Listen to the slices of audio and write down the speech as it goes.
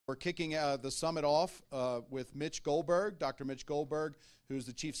We're kicking the summit off with Mitch Goldberg, Dr. Mitch Goldberg, who's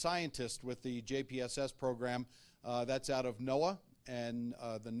the chief scientist with the JPSS program. That's out of NOAA and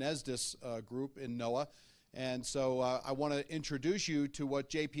the NESDIS group in NOAA. And so I want to introduce you to what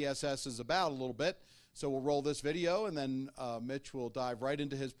JPSS is about a little bit. So we'll roll this video, and then Mitch will dive right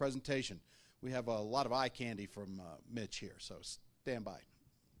into his presentation. We have a lot of eye candy from Mitch here, so stand by.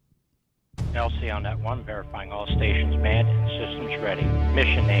 LC on net 1, verifying all stations manned and systems ready.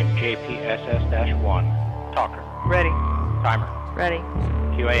 Mission name JPSS-1. Talker. Ready. Timer. Ready.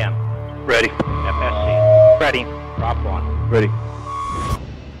 QAM. Ready. FSC. Ready. Drop 1. Ready.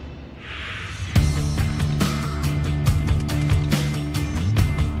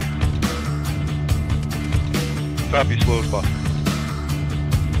 Copy, slow as possible.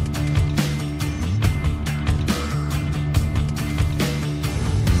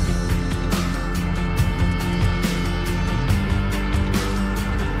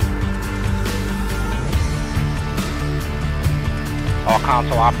 All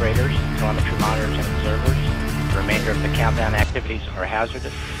console operators, telemetry monitors, and observers. The remainder of the countdown activities are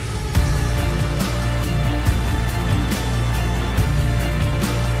hazardous.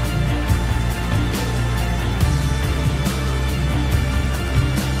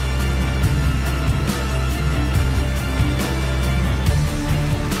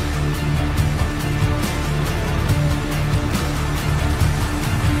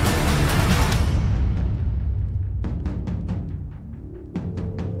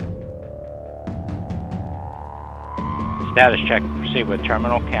 Status check. Proceed with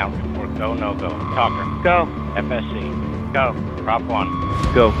terminal count or go, no go. Talker. Go. FSC. Go. Drop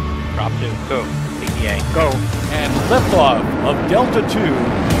 1. Go. Drop 2. Go. PTA. Go. And liftoff of Delta II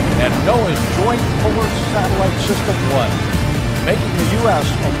and NOAA's Joint Polar Satellite System 1, making the U.S.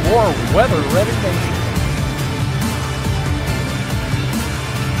 a more weather-ready nation.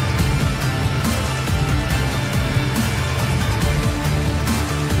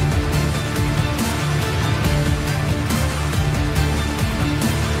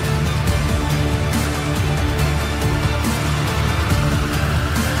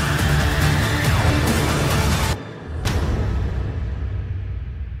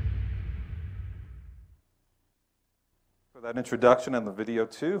 That introduction and the video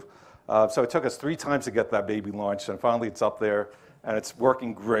too. So it took us 3 times to get that baby launched, and finally it's up there and it's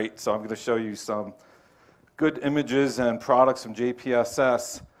working great. So I'm going to show you some good images and products from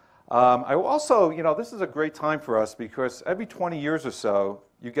JPSS. I also, this is a great time for us because every 20 years or so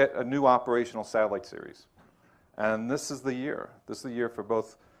you get a new operational satellite series. And this is the year. This is the year for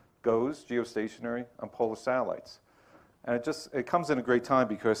both GOES, geostationary, and polar satellites. And it comes in a great time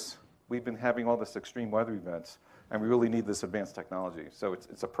because we've been having all this extreme weather events, and we really need this advanced technology, so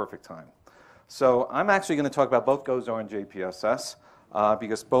it's a perfect time. So I'm actually going to talk about both GOES and JPSS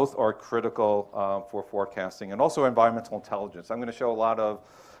because both are critical for forecasting and also environmental intelligence. I'm going to show a lot of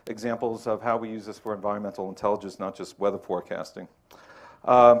examples of how we use this for environmental intelligence, not just weather forecasting.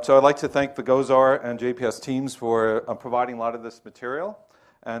 So I'd like to thank the GOES and JPS teams for providing a lot of this material,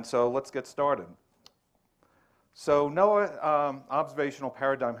 and so let's get started. So NOAA observational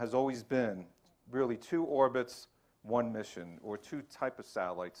paradigm has always been really 2 orbits, 1 mission, or 2 type of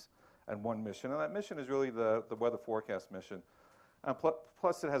satellites and 1 mission. And that mission is really the weather forecast mission. And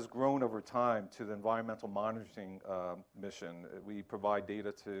plus it has grown over time to the environmental monitoring mission. We provide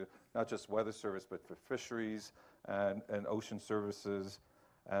data to not just weather service, but for fisheries and ocean services,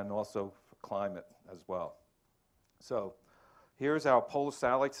 and also for climate as well. So here's our polar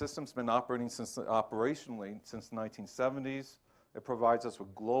satellite system. It's been operating operationally since the 1970s. It provides us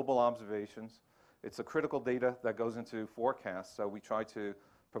with global observations. It's a critical data that goes into forecasts, so we try to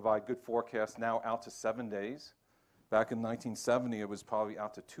provide good forecasts now out to 7 days. Back in 1970, it was probably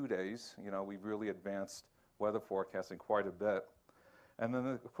out to 2 days. We've really advanced weather forecasting quite a bit. And then,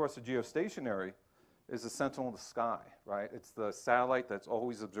 of course, the geostationary is the sentinel of the sky, right? It's the satellite that's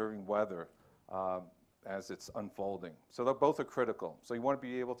always observing weather as it's unfolding. So both are critical. So you want to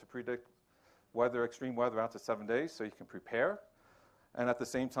be able to predict weather, extreme weather out to 7 days so you can prepare. And at the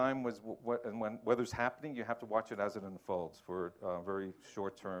same time, when weather's happening, you have to watch it as it unfolds for very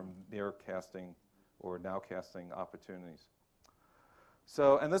short-term near-casting or now-casting opportunities.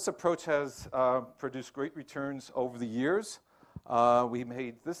 So, and this approach has produced great returns over the years.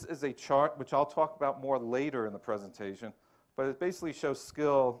 This is a chart, which I'll talk about more later in the presentation, but it basically shows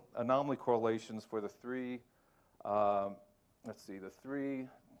skill anomaly correlations for the 3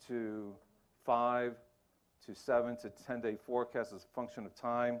 to 5 to 7 to 10-day forecast as a function of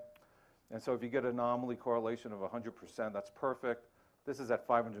time. And so if you get an anomaly correlation of 100%, that's perfect. This is at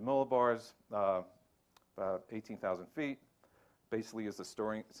 500 millibars, about 18,000 feet. basically is the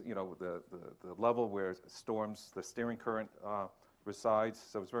storing, the level where storms, the steering current resides.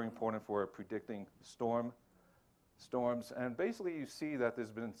 So it's very important for predicting storms. And basically you see that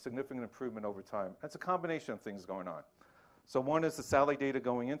there's been significant improvement over time. It's a combination of things going on. So one is the satellite data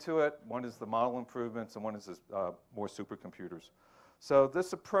going into it, one is the model improvements, and one is more supercomputers. So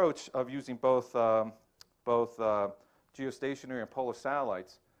this approach of using both geostationary and polar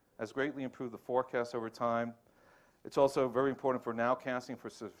satellites has greatly improved the forecast over time. It's also very important for nowcasting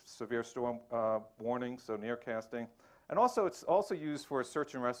for severe storm warning, so nearcasting. And also it's also used for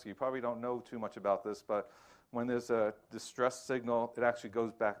search and rescue. You probably don't know too much about this, but when there's a distress signal, it actually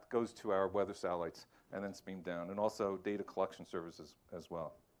goes to our weather satellites and then it's beamed down, and also data collection services as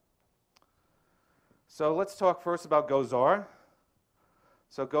well. So let's talk first about GOES-R.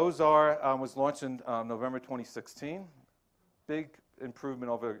 So GOES-R was launched in November 2016. Big improvement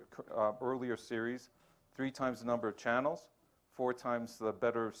over earlier series. 3 times the number of channels, 4 times the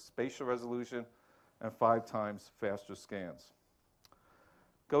better spatial resolution, and 5 times faster scans.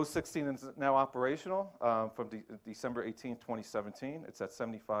 GOES-16 is now operational from December 18, 2017. It's at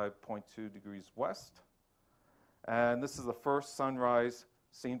 75.2 degrees west. And this is the first sunrise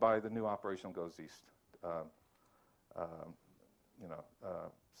seen by the new operational GOES-East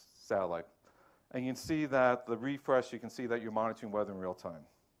satellite. And you can see that the refresh, you can see that you're monitoring weather in real time.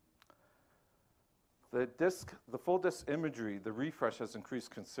 The full disk imagery, the refresh has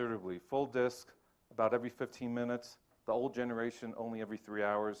increased considerably. Full disk about every 15 minutes. The old generation only every 3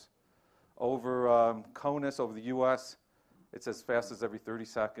 hours. Over CONUS, over the US, it's as fast as every 30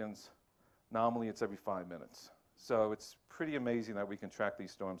 seconds. Nominally, it's every 5 minutes. So it's pretty amazing that we can track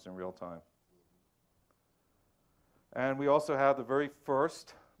these storms in real time. And we also have the very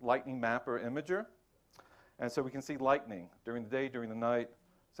first lightning mapper imager. And so we can see lightning during the day, during the night.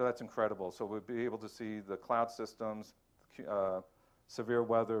 So that's incredible. So we'll be able to see the cloud systems, severe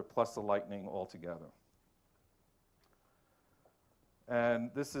weather, plus the lightning all together. And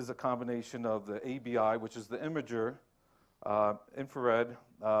this is a combination of the ABI, which is the imager, infrared,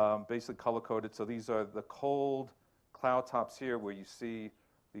 basically color-coded. So these are the cold cloud tops here where you see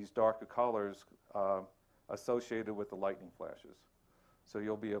these darker colors associated with the lightning flashes. So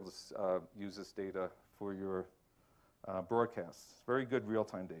you'll be able to use this data for your broadcasts. Very good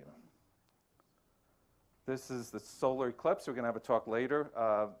real-time data. This is the solar eclipse. We're going to have a talk later,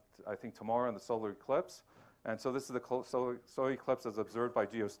 I think tomorrow, on the solar eclipse. And so this is the solar eclipse as observed by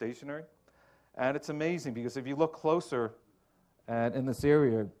geostationary. And it's amazing because if you look closer and in this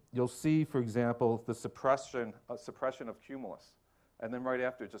area, you'll see, for example, the suppression of cumulus. And then right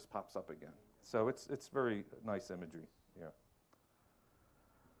after, it just pops up again. So it's very nice imagery here.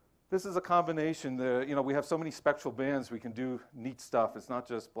 This is a combination. We have so many spectral bands. We can do neat stuff. It's not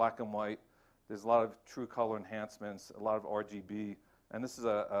just black and white. There's a lot of true color enhancements, a lot of RGB. And this is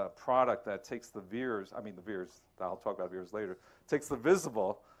a product that takes the VIIRS, I'll talk about VIIRS later, takes the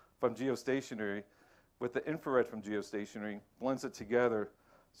visible from geostationary with the infrared from geostationary, blends it together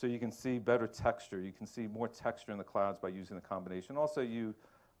so you can see better texture. You can see more texture in the clouds by using the combination. Also,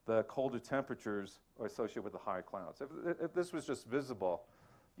 the colder temperatures are associated with the high clouds. If this was just visible,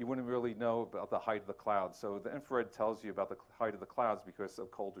 you wouldn't really know about the height of the clouds. So the infrared tells you about the height of the clouds because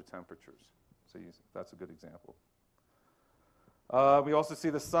of colder temperatures. So that's a good example. We also see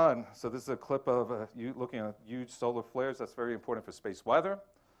the sun. So this is a clip of you looking at huge solar flares. That's very important for space weather.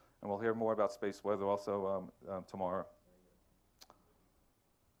 And we'll hear more about space weather also tomorrow.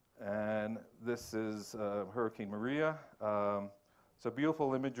 And this is Hurricane Maria. So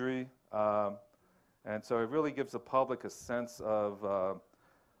beautiful imagery. And so it really gives the public a sense of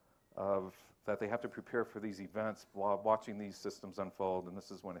that they have to prepare for these events while watching these systems unfold. And this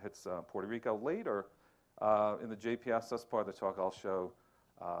is when it hits Puerto Rico. Later, in the JPSS part of the talk, I'll show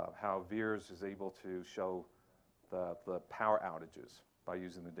how VIIRS is able to show the power outages by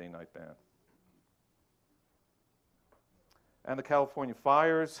using the day-night band. And the California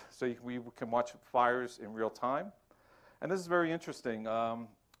fires, so we can watch fires in real time. And this is very interesting.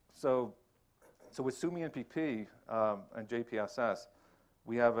 So with SUMI NPP and JPSS,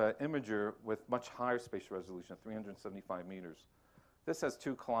 we have an imager with much higher spatial resolution, 375 meters. This has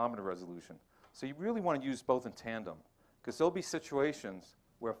 2-kilometer resolution. So you really want to use both in tandem, because there'll be situations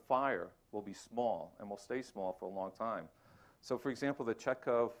where fire will be small and will stay small for a long time. So for example, the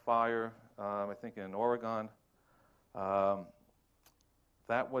Chetco fire, I think in Oregon,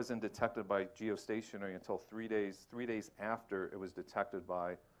 that wasn't detected by geostationary until 3 days after it was detected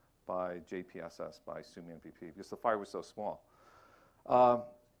by JPSS, by SUMI NPP, because the fire was so small.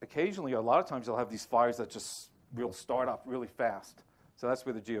 Occasionally, a lot of times you'll have these fires that just will start up really fast. So that's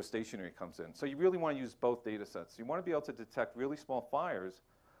where the geostationary comes in. So you really want to use both data sets. You want to be able to detect really small fires,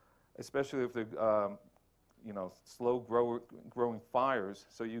 especially if they're slow growing fires,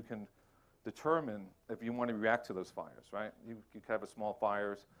 so you can determine if you want to react to those fires, right? You could have a small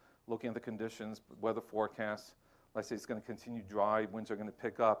fires, looking at the conditions, weather forecasts. Let's say it's going to continue dry, winds are going to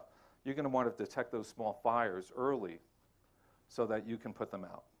pick up. You're going to want to detect those small fires early so that you can put them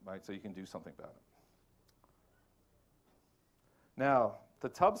out, right? So you can do something about it. Now, the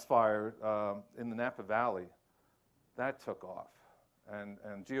Tubbs fire in the Napa Valley, that took off. And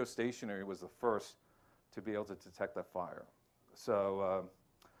geostationary was the first to be able to detect that fire. So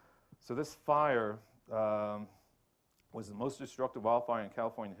this fire was the most destructive wildfire in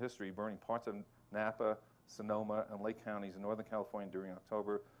California history, burning parts of Napa, Sonoma, and Lake counties in Northern California during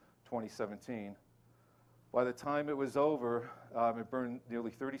October 2017. By the time it was over, it burned nearly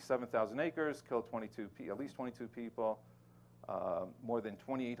 37,000 acres, killed at least 22 people. More than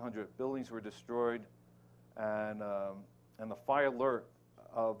 2,800 buildings were destroyed, and the fire alert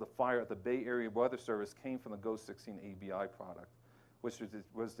of the fire at the Bay Area Weather Service came from the GHOST 16 ABI product, which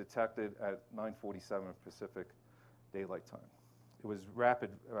was detected at 9:47 Pacific Daylight Time. It was rapid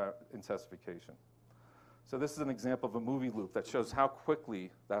intensification. So this is an example of a movie loop that shows how quickly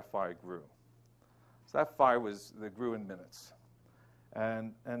that fire grew. So that fire grew in minutes.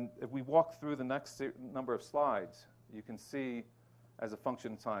 And if we walk through the next number of slides, you can see as a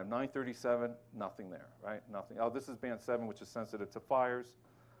function of time, 9:37, nothing there, right? Nothing. Oh, this is band 7, which is sensitive to fires,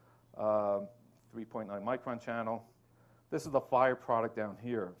 3.9 micron channel. This is the fire product down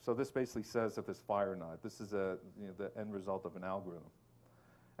here. So this basically says if there's fire or not. This is the end result of an algorithm.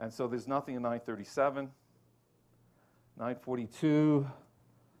 And so there's nothing in 9:37. 9:42,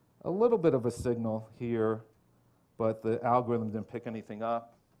 a little bit of a signal here, but the algorithm didn't pick anything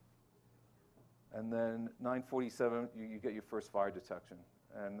up. And then 9:47, you get your first fire detection.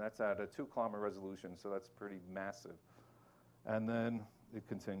 And that's at a 2-kilometer resolution, so that's pretty massive. And then it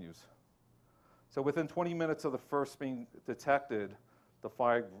continues. So within 20 minutes of the first being detected, the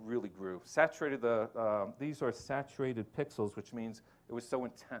fire really grew. These are saturated pixels, which means it was so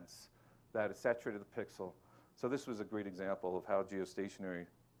intense that it saturated the pixel. So this was a great example of how geostationary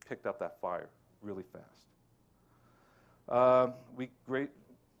picked up that fire really fast. We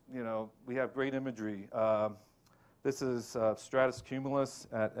have great imagery. This is stratus cumulus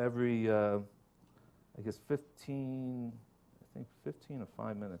at every, 15 or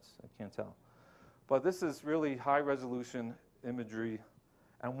 5 minutes. I can't tell. But this is really high-resolution imagery.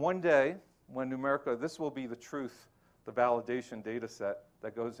 And one day, when Numerica, this will be the truth, the validation data set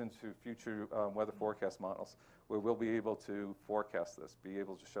that goes into future weather forecast models, where we'll be able to forecast this, be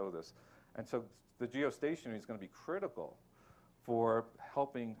able to show this. And so the geostationary is going to be critical for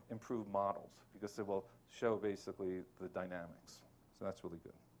helping improve models, because it will show basically the dynamics. So that's really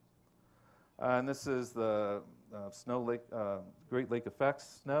good. And this is the Snow Lake, Great Lake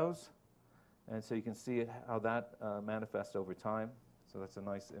effects snows. And so you can see how that manifests over time. So that's a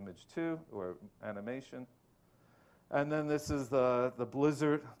nice image too, or animation. And then this is the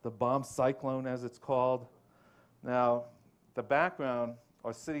blizzard, the bomb cyclone as it's called. Now, the background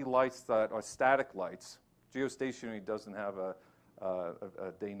are city lights that are static lights. Geostationary doesn't have a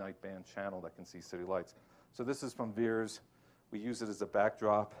day-night band channel that can see city lights. So this is from VIIRS. We use it as a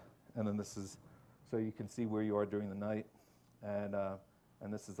backdrop. And then this is, so you can see where you are during the night. And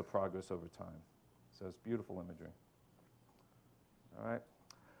this is the progress over time. So it's beautiful imagery. All right.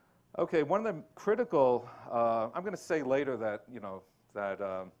 Okay, one of the critical, I'm going to say later that,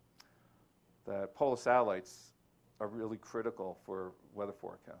 that polar satellites are really critical for weather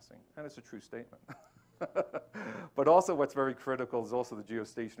forecasting. And it's a true statement. But also what's very critical is also the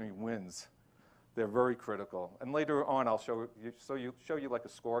geostationary winds. They're very critical. And later on, I'll show you like a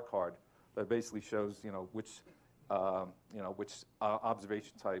scorecard that basically shows, which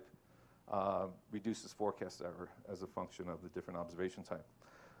observation type reduces forecast error as a function of the different observation type.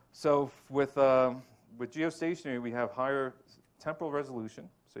 So with geostationary, we have higher temporal resolution,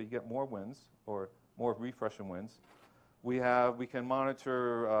 so you get more winds or more refreshing winds. We can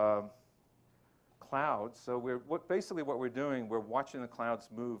monitor clouds. So basically what we're doing, we're watching the clouds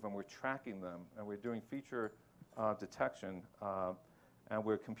move and we're tracking them, and we're doing feature detection, and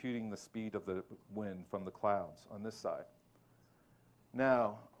we're computing the speed of the wind from the clouds on this side.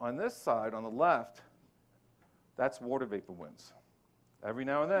 Now, on this side, on the left, that's water vapor winds. Every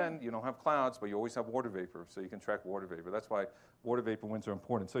now and then, you don't have clouds, but you always have water vapor, so you can track water vapor. That's why water vapor winds are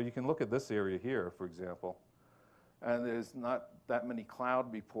important. So you can look at this area here, for example, and there's not that many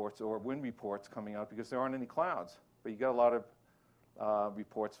cloud reports or wind reports coming out because there aren't any clouds, but you get a lot of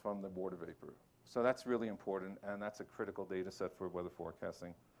reports from the water vapor. So that's really important, and that's a critical data set for weather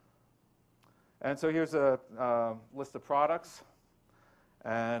forecasting. And so here's a list of products.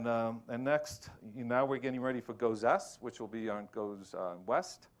 And next, now we're getting ready for GOES-S, which will be on GOES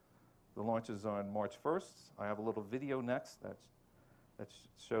West. The launch is on March 1st. I have a little video next that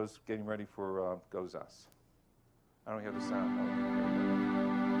shows getting ready for GOES-S. I don't hear the sound.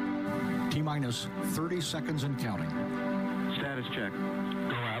 Oh. T-minus 30 seconds and counting. Status check.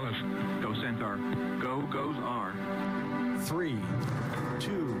 Go Atlas. Go Centaur. Go GOES-R. 3,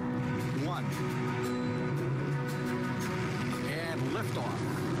 2, 1. And liftoff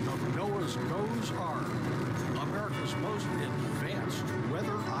of NOAA's GOES-R, America's most advanced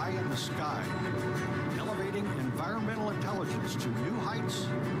weather eye in the sky, elevating environmental intelligence to new heights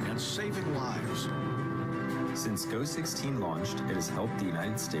and saving lives. Since GOES-16 launched, it has helped the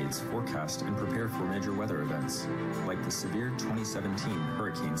United States forecast and prepare for major weather events, like the severe 2017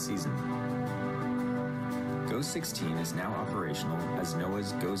 hurricane season. GOES-16 is now operational as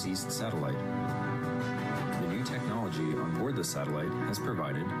NOAA's GOES-East satellite. The new technology on board the satellite has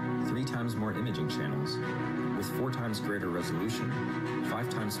provided 3 times more imaging channels, with 4 times greater resolution, 5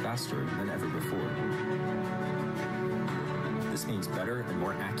 times faster than ever before. This means better and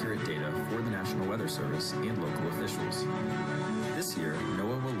more accurate data for the National Weather Service and local officials. This year,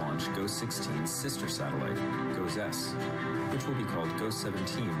 NOAA will launch GOES-16's sister satellite, GOES-S, which will be called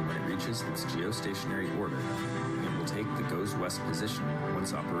GOES-17 when it reaches its geostationary orbit and will take the GOES West position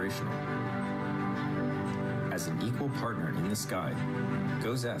once operational. As an equal partner in the sky,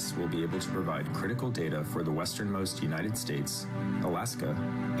 GOES-S will be able to provide critical data for the westernmost United States, Alaska,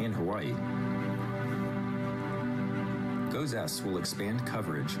 and Hawaii. GOES-S will expand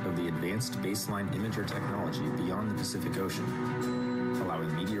coverage of the advanced baseline imager technology beyond the Pacific Ocean,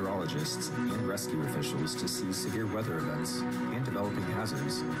 allowing meteorologists and rescue officials to see severe weather events and developing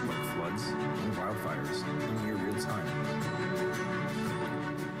hazards like floods and wildfires in near real time.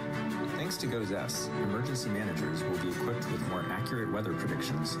 Thanks to GOES-S, emergency managers will be equipped with more accurate weather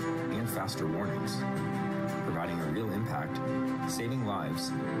predictions and faster warnings, providing a real impact, saving lives,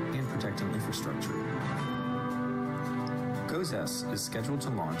 and protecting infrastructure. GOES-S is scheduled to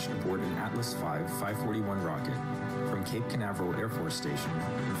launch aboard an Atlas V 541 rocket from Cape Canaveral Air Force Station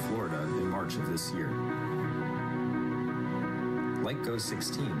in Florida in March of this year. Like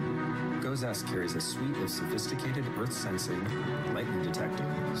GOES-16, GOES-S carries a suite of sophisticated Earth sensing, lightning detecting,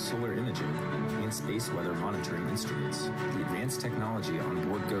 solar imaging, and space weather monitoring instruments. The advanced technology on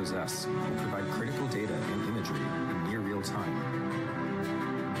board GOES-S will provide critical data and imagery in near real time.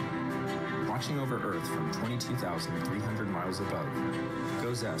 Watching over Earth from 22,300 miles above,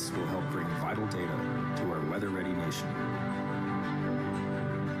 GOES-S will help bring vital data to our weather-ready nation.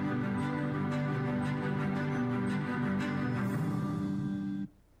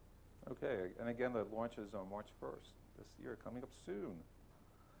 Okay, and again, the launch is on March 1st this year, coming up soon.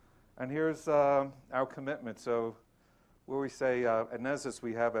 And here's our commitment. So where we say, at NESDIS,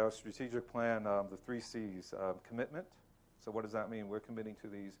 we have our strategic plan, the 3 C's, commitment. So what does that mean? We're committing to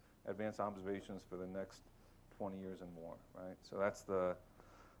these advanced observations for the next 20 years and more, right? So that's the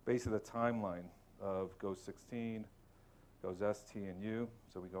basically the timeline of GOES-16, GOES-S, T, and U.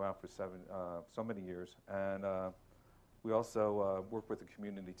 So we go out for so many years. And we also work with the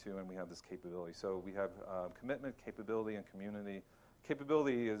community too, and we have this capability. So we have commitment, capability, and community.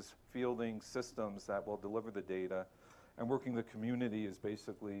 Capability is fielding systems that will deliver the data, and working the community is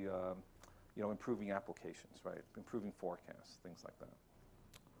basically improving applications, right? Improving forecasts, things like that.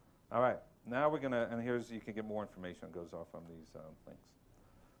 All right, now we're gonna, and here's, you can get more information that goes off from these links.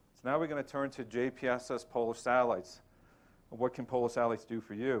 So now we're gonna turn to JPSS polar satellites. What can polar satellites do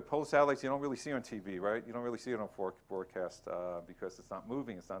for you? Polar satellites you don't really see on TV, right? You don't really see it on broadcast because it's not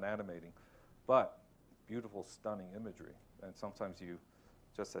moving, it's not animating. But beautiful, stunning imagery. And sometimes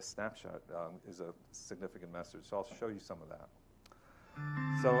just a snapshot is a significant message. So I'll show you some of that.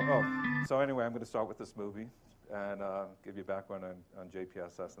 So anyway, I'm going to start with this movie and give you a background on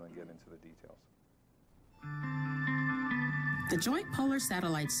JPSS and then get into the details. The Joint Polar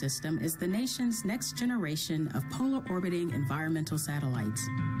Satellite System is the nation's next generation of polar orbiting environmental satellites.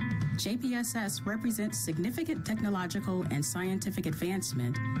 JPSS represents significant technological and scientific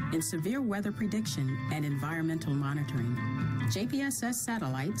advancement in severe weather prediction and environmental monitoring. JPSS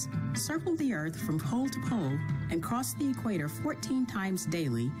satellites circle the Earth from pole to pole and cross the equator 14 times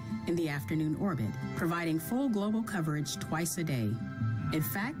daily in the afternoon orbit, providing full global coverage twice a day. In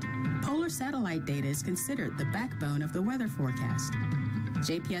fact, polar satellite data is considered the backbone of the weather forecast.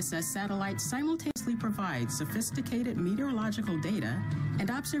 JPSS satellites simultaneously provide sophisticated meteorological data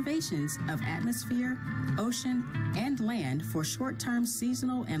and observations of atmosphere, ocean, and land for short-term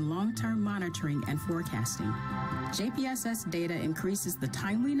seasonal and long-term monitoring and forecasting. JPSS data increases the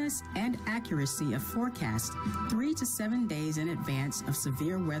timeliness and accuracy of forecasts 3 to 7 days in advance of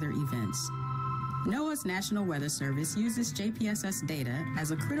severe weather events. NOAA's National Weather Service uses JPSS data as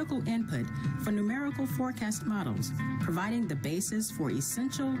a critical input for numerical forecast models, providing the basis for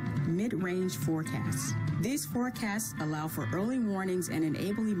essential mid-range forecasts. These forecasts allow for early warnings and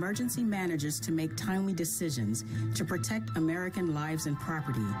enable emergency managers to make timely decisions to protect American lives and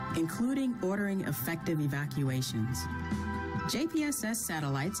property, including ordering effective evacuations. JPSS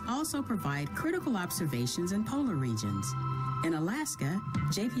satellites also provide critical observations in polar regions. In Alaska,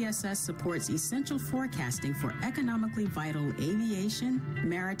 JPSS supports essential forecasting for economically vital aviation,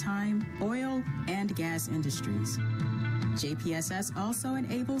 maritime, oil, and gas industries. JPSS also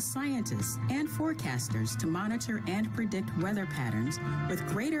enables scientists and forecasters to monitor and predict weather patterns with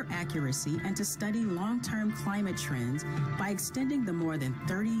greater accuracy and to study long-term climate trends by extending the more than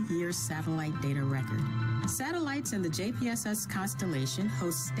 30-year satellite data record. Satellites in the JPSS constellation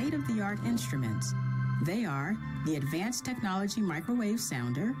host state-of-the-art instruments. They are the Advanced Technology Microwave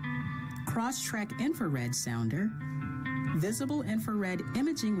Sounder, Cross-Track Infrared Sounder, Visible Infrared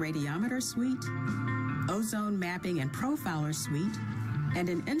Imaging Radiometer Suite, Ozone Mapping and Profiler Suite, and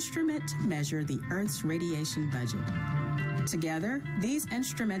an instrument to measure the Earth's radiation budget. Together, these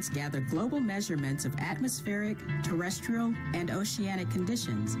instruments gather global measurements of atmospheric, terrestrial, and oceanic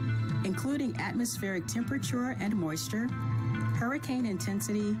conditions, including atmospheric temperature and moisture, hurricane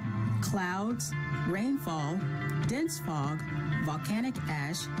intensity, clouds, rainfall, dense fog, volcanic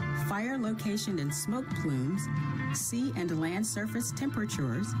ash, fire location and smoke plumes, sea and land surface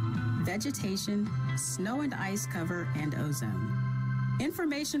temperatures, vegetation, snow and ice cover, and ozone.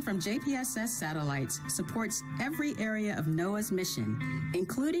 Information from JPSS satellites supports every area of NOAA's mission,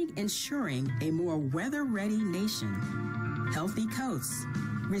 including ensuring a more weather-ready nation, healthy coasts,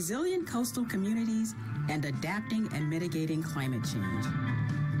 resilient coastal communities, and adapting and mitigating climate change.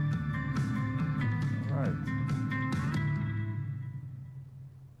 Right.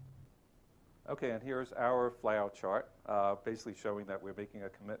 Okay, and here's our flyout chart, basically showing that we're making a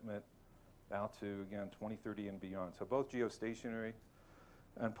commitment out to, again, 2030 and beyond. So both geostationary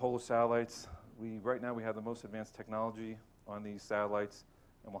and polar satellites, right now we have the most advanced technology on these satellites,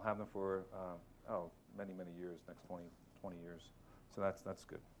 and we'll have them for, many, many years, next 20 years. So that's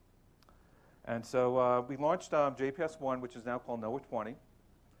good. And so we launched JPS-1, which is now called NOAA 20.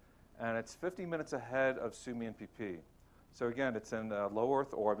 And it's 50 minutes ahead of SUMI and PP. So again, it's in low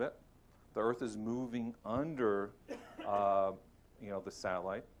Earth orbit. The Earth is moving under, the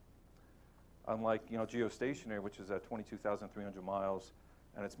satellite. Unlike, geostationary, which is at 22,300 miles,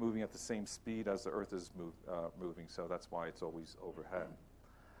 and it's moving at the same speed as the Earth is moving. So that's why it's always overhead.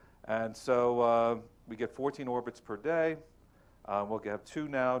 And so we get 14 orbits per day. We'll have 2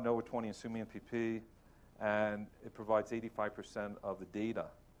 now, NOAA 20 and SUMI and PP, and it provides 85% of the data.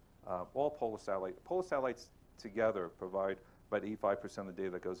 All polar satellites together provide about 85% of the data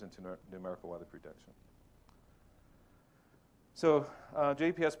that goes into numerical weather prediction. So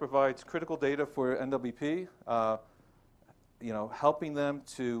JPS provides critical data for NWP, helping them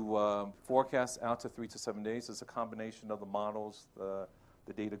to forecast out to 3 to 7 days. It's a combination of the models, the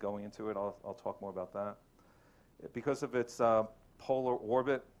data going into it. I'll talk more about that. Because of its polar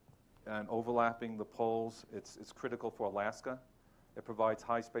orbit and overlapping the poles, it's critical for Alaska. It provides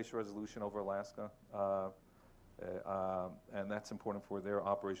high spatial resolution over Alaska, and that's important for their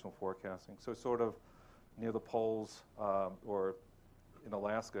operational forecasting. So sort of near the poles, or in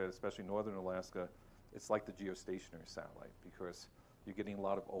Alaska, especially northern Alaska, it's like the geostationary satellite because you're getting a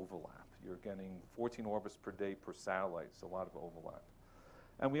lot of overlap. You're getting 14 orbits per day per satellite, so a lot of overlap.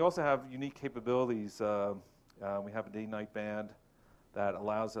 And we also have unique capabilities. We have a day-night band that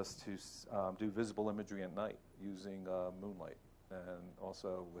allows us to do visible imagery at night using moonlight. And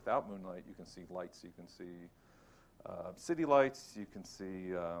also, without moonlight, you can see lights. You can see city lights. You can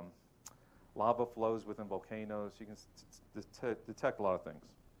see lava flows within volcanoes. You can detect a lot of things.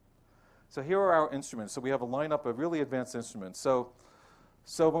 So here are our instruments. So we have a lineup of really advanced instruments.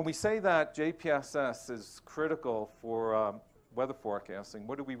 So when we say that JPSS is critical for weather forecasting,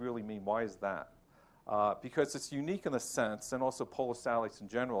 what do we really mean? Why is that? Because it's unique in a sense, and also polar satellites in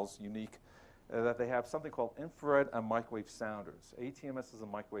general is unique, that they have something called infrared and microwave sounders. ATMS is a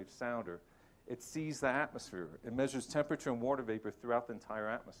microwave sounder. It sees the atmosphere. It measures temperature and water vapor throughout the entire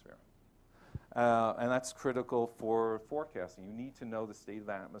atmosphere. And that's critical for forecasting. You need to know the state of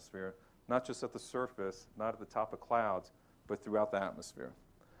the atmosphere, not just at the surface, not at the top of clouds, but throughout the atmosphere.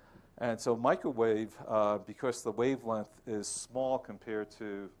 And so microwave, because the wavelength is small compared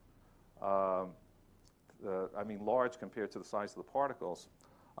to, large compared to the size of the particles,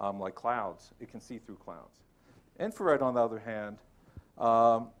 like clouds, it can see through clouds. Infrared, on the other hand,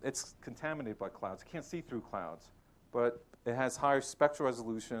 it's contaminated by clouds. It can't see through clouds, but it has higher spectral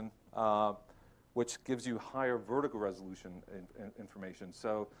resolution, which gives you higher vertical resolution information.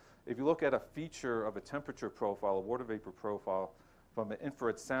 So if you look at a feature of a temperature profile, a water vapor profile from an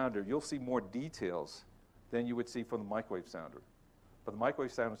infrared sounder, you'll see more details than you would see from the microwave sounder. But the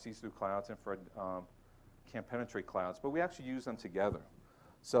microwave sounder sees through clouds, infrared can't penetrate clouds, but we actually use them together.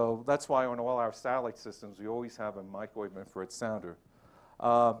 So that's why on all our satellite systems, we always have a microwave infrared sounder.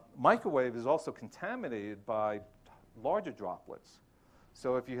 Microwave is also contaminated by larger droplets.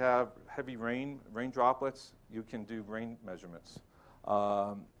 So if you have heavy rain droplets, you can do rain measurements.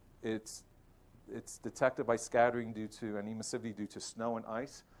 It's detected by scattering due to and emissivity due to snow and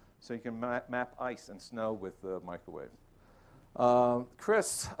ice. So you can map ice and snow with the microwave.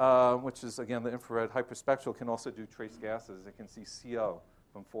 CRIS, which is, again, the infrared hyperspectral, can also do trace gases. It can see CO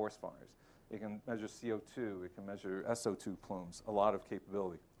from forest fires. It can measure CO2. It can measure SO2 plumes, a lot of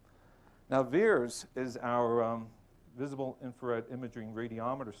capability. Now, VIIRS is our visible infrared imaging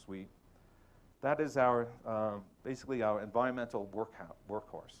radiometer suite. That is our, basically our environmental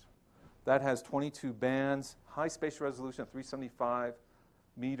workhorse. That has 22 bands, high spatial resolution, 375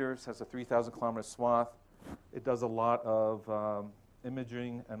 meters, has a 3,000 kilometer swath. It does a lot of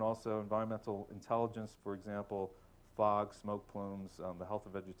imaging and also environmental intelligence, for example, fog, smoke plumes, the health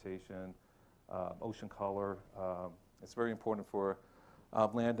of vegetation, ocean color. It's very important for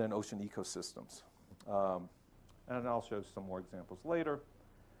land and ocean ecosystems. And I'll show some more examples later.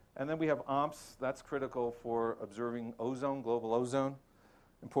 And then we have OMPS. That's critical for observing ozone, global ozone.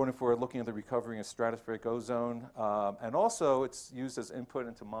 Important for looking at the recovery of stratospheric ozone. And also, it's used as input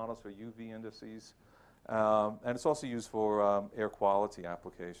into models for UV indices. And it's also used for air quality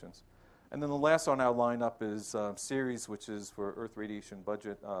applications. And then the last on our lineup is CERES, which is for Earth radiation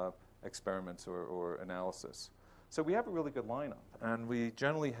budget experiments or analysis. So we have a really good lineup. And we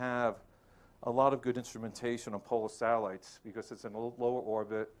generally have a lot of good instrumentation on polar satellites because it's in a lower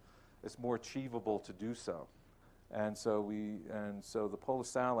orbit. It's more achievable to do so. And so the polar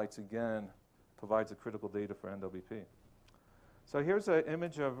satellites, again, provides the critical data for NWP. So here's an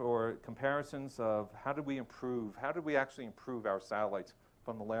image or comparisons of how did we actually improve our satellites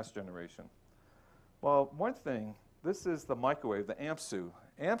from the last generation. Well, one thing, this is the microwave, the AMSU.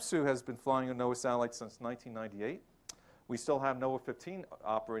 AMSU has been flying a NOAA satellite since 1998. We still have NOAA 15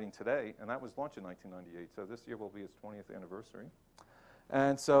 operating today, and that was launched in 1998. So this year will be its 20th anniversary.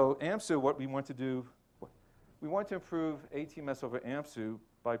 And so AMSU, what we want to do, we want to improve ATMS over AMSU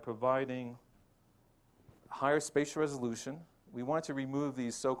by providing higher spatial resolution. We want to remove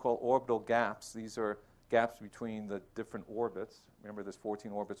these so-called orbital gaps. These are gaps between the different orbits. Remember, there's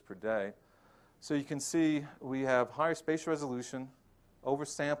 14 orbits per day. So you can see we have higher spatial resolution,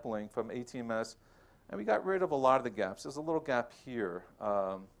 oversampling from ATMS, and we got rid of a lot of the gaps. There's a little gap here.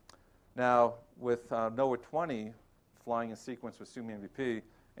 Now, with NOAA 20 flying in sequence with SUMI MVP,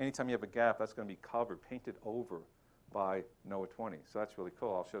 anytime you have a gap, that's going to be covered, painted over by NOAA 20. So that's really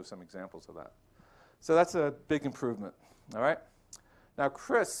cool. I'll show some examples of that. So that's a big improvement. All right. Now,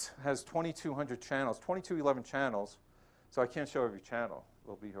 CRIS has 2,200 channels, 2211 channels. So I can't show every channel.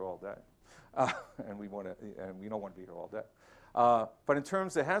 We'll be here all day, and we don't want to be here all day. But in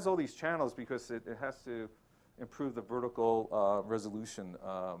terms, it has all these channels because it has to improve the vertical resolution.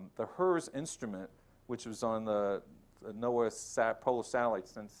 The HERS instrument, which was on the NOAA polar satellite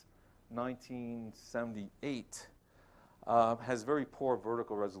since 1978, has very poor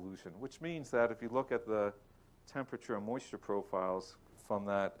vertical resolution, which means that if you look at the temperature and moisture profiles from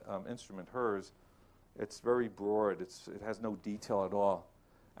that instrument, HERS, it's very broad. It has no detail at all.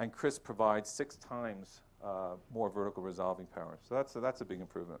 And CRIS provides 6 times more vertical resolving power. So that's a big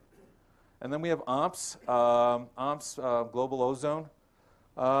improvement. And then we have OMPS, global ozone.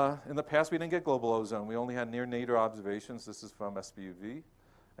 In the past, we didn't get global ozone. We only had near-nadir observations. This is from SBUV.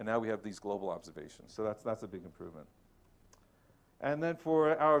 And now we have these global observations. So that's a big improvement. And then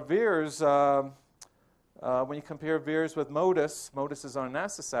for our VIIRS, when you compare VIIRS with MODIS, MODIS is on a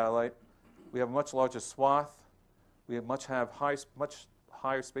NASA satellite. We have a much larger swath. We have much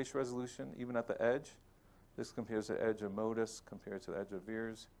higher spatial resolution, even at the edge. This compares the edge of MODIS compared to the edge of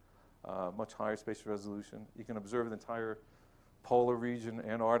VIIRS. Much higher spatial resolution. You can observe the entire polar region,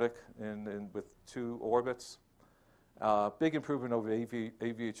 Antarctic, with 2 orbits. Big improvement over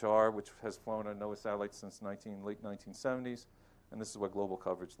AVHR, which has flown on NOAA satellites since late 1970s. And this is what global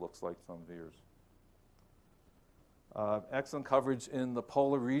coverage looks like from VIIRS. Excellent coverage in the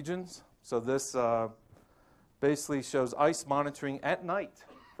polar regions. So this basically shows ice monitoring at night,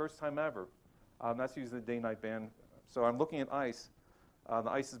 first time ever. That's using the day-night band. So I'm looking at ice. The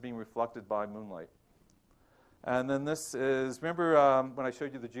ice is being reflected by moonlight. And then this is, remember when I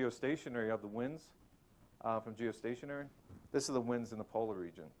showed you the geostationary of the winds from geostationary? This is the winds in the polar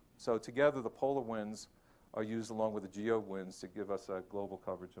region. So together the polar winds are used along with the geo winds to give us a global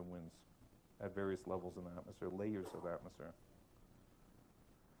coverage of winds at various levels in the atmosphere, layers of atmosphere.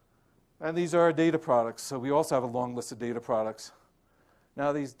 And these are our data products. So we also have a long list of data products.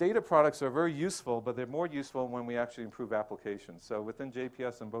 Now these data products are very useful, but they're more useful when we actually improve applications. So within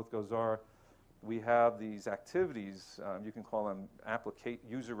JPS and both GOZAR, we have these activities, you can call them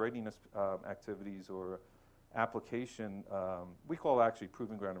user readiness activities or application, we call it actually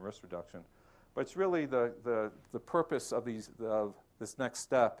proving ground and risk reduction. But it's really the purpose of this next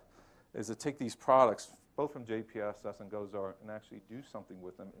step is to take these products, both from JPSS and GOZAR, and actually do something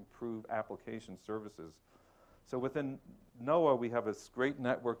with them, improve application services. So within NOAA, we have this great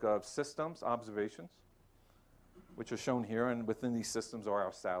network of systems, observations, which are shown here, and within these systems are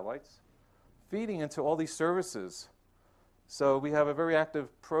our satellites, feeding into all these services. So we have a very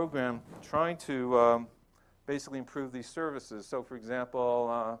active program trying to basically improve these services. So for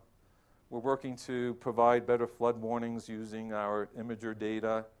example, we're working to provide better flood warnings using our imager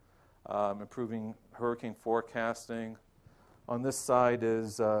data, improving hurricane forecasting. On this side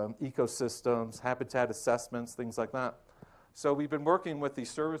is ecosystems, habitat assessments, things like that. So we've been working with these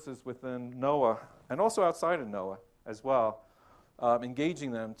services within NOAA and also outside of NOAA as well,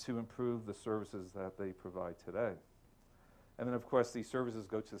 engaging them to improve the services that they provide today. And then, of course, these services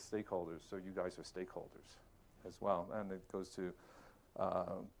go to the stakeholders. So you guys are stakeholders as well. And it goes to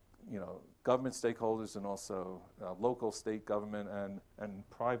government stakeholders and also local, state government, and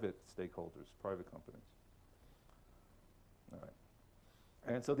private stakeholders, private companies. All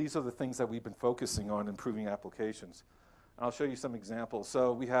right. And so these are the things that we've been focusing on, improving applications. And I'll show you some examples.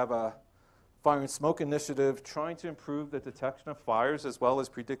 So we have a fire and smoke initiative trying to improve the detection of fires as well as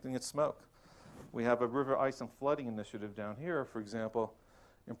predicting its smoke. We have a river ice and flooding initiative down here, for example,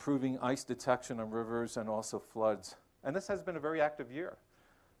 improving ice detection on rivers and also floods. And this has been a very active year.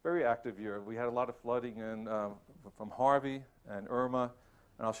 Very active year. We had a lot of flooding from Harvey and Irma,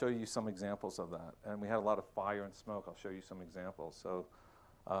 and I'll show you some examples of that. And we had a lot of fire and smoke. I'll show you some examples. So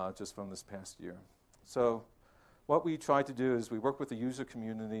just from this past year. So what we try to do is we work with the user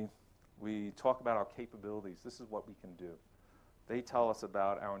community. We talk about our capabilities. This is what we can do. They tell us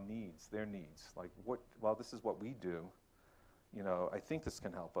about our needs, their needs. Like, well, this is what we do. I think this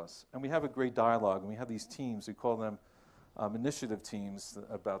can help us. And we have a great dialogue. And we have these teams. We call them initiative teams,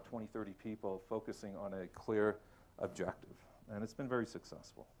 about 20, 30 people focusing on a clear objective. And it's been very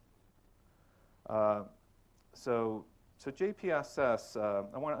successful. So JPSS,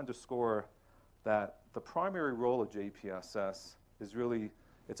 I want to underscore that the primary role of JPSS is really,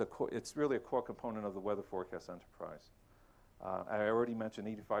 it's really a core component of the weather forecast enterprise. I already mentioned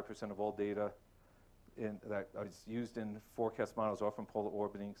 85% of all data that is used in forecast models are from polar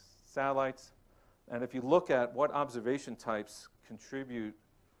orbiting satellites. And if you look at what observation types contribute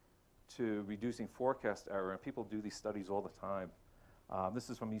to reducing forecast error, and people do these studies all the time, this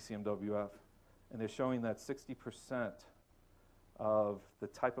is from ECMWF, and they're showing that 60% of the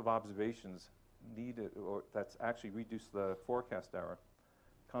type of observations needed, or that's actually reduced the forecast error,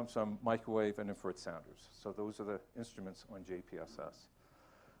 comes from microwave and infrared sounders. So those are the instruments on JPSS.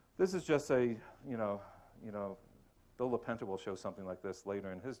 This is just a, Bill LaPenta will show something like this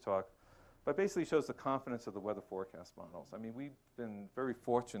later in his talk, but basically shows the confidence of the weather forecast models. I mean, we've been very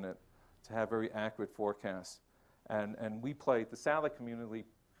fortunate to have very accurate forecasts, and the satellite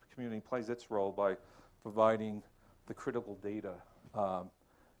community plays its role by providing the critical data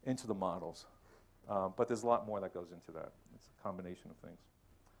into the models. But there's a lot more that goes into that. It's a combination of things.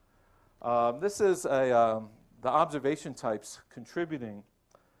 This is the observation types contributing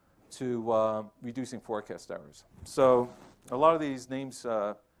to reducing forecast errors. So a lot of these names,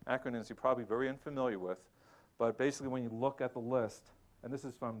 acronyms you're probably very unfamiliar with, but basically when you look at the list, and this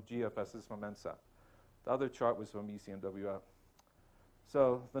is from GFS, this is from NSAP. The other chart was from ECMWF.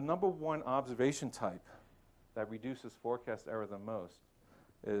 So the number one observation type that reduces forecast error the most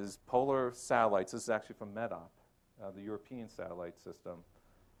is polar satellites. This is actually from MEDOP, the European satellite system.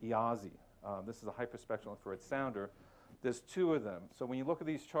 EASI, this is a hyperspectral infrared sounder. There's two of them. So when you look at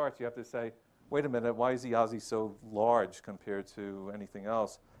these charts, you have to say, wait a minute, why is EASI so large compared to anything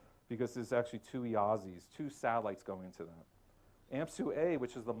else? Because there's actually two EASIs, two satellites going into that. AMPS-2A,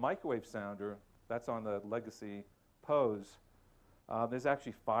 which is the microwave sounder, that's on the legacy POES, there's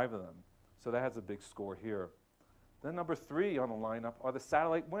actually 5 of them. So that has a big score here. Then number 3 on the lineup are the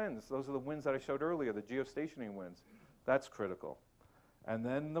satellite winds. Those are the winds that I showed earlier, the geostationary winds. That's critical. And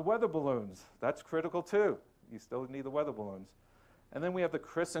then the weather balloons. That's critical too. You still need the weather balloons. And then we have the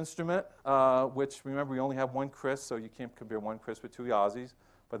CRIS instrument, which, remember, we only have one CRIS, so you can't compare one CRIS with 2 Yazis,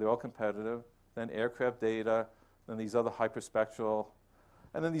 but they're all competitive. Then aircraft data, then these other hyperspectral,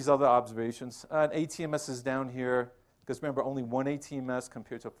 and then these other observations. And ATMS is down here, because remember, only one ATMS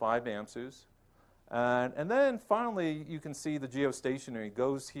compared to 5 AMSUs. And then finally, you can see the geostationary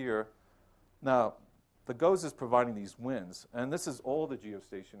GOES here. Now, the GOES is providing these winds, and this is all the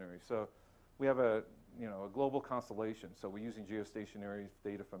geostationary. So we have a global constellation. So we're using geostationary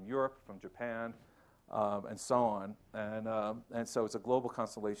data from Europe, from Japan, and so on. And so it's a global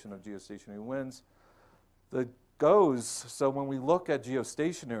constellation of geostationary winds. The GOES, so when we look at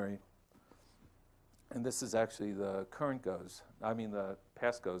geostationary, and this is actually the current GOES, I mean the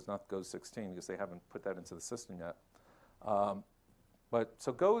past GOES, not GOES 16, because they haven't put that into the system yet. But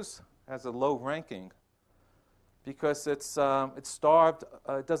so GOES has a low ranking because it's starved,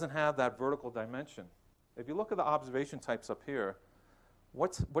 it doesn't have that vertical dimension. If you look at the observation types up here,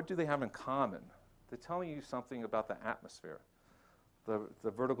 what do they have in common? They're telling you something about the atmosphere,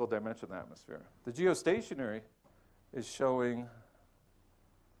 the vertical dimension of the atmosphere. The geostationary is showing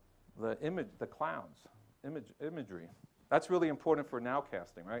the clouds, imagery. That's really important for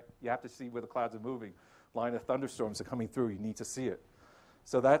nowcasting, right? You have to see where the clouds are moving. Line of thunderstorms are coming through. You need to see it.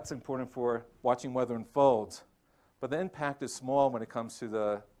 So that's important for watching weather unfold. But the impact is small when it comes to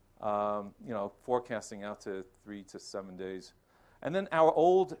the forecasting out to 3 to 7 days. And then our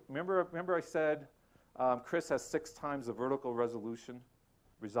old, remember I said CRIS has 6 times the vertical resolution,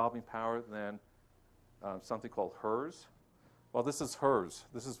 resolving power than something called HERS. Well, this is HERS.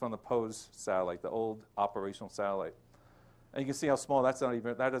 This is from the POSE satellite, the old operational satellite. And you can see how small that's not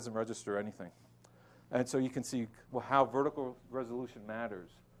even, that doesn't register anything. And so you can see how vertical resolution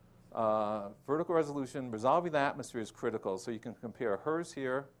matters. Vertical resolution, resolving the atmosphere is critical. So you can compare HERS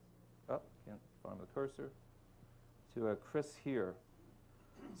here, can't find the cursor, to a CRIS here.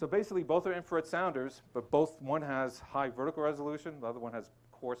 So basically both are infrared sounders, but one has high vertical resolution, the other one has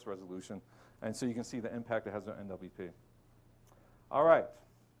coarse resolution. And so you can see the impact it has on NWP. All right.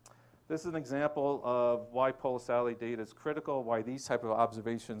 This is an example of why polar satellite data is critical, why these type of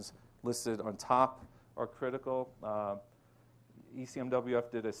observations listed on top are critical.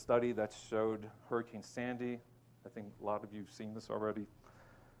 ECMWF did a study that showed Hurricane Sandy. I think a lot of you have seen this already.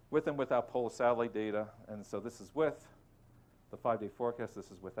 With and without polar satellite data. And so this is with the 5-day forecast.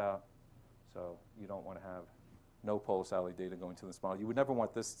 This is without. So you don't want to have no polar satellite data going to this model. You would never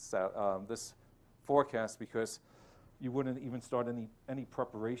want this forecast because you wouldn't even start any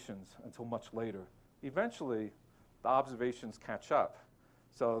preparations until much later. Eventually, the observations catch up.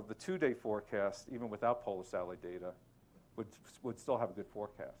 So the 2-day forecast, even without polar satellite data, would still have a good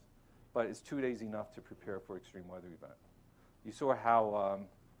forecast. But is 2 days enough to prepare for extreme weather event? You saw how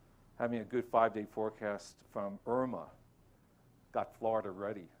having a good 5-day forecast from Irma got Florida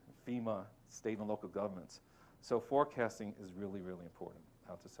ready, FEMA, state and local governments. So forecasting is really, really important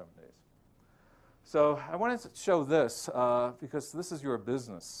out to 7 days. So I wanted to show this because this is your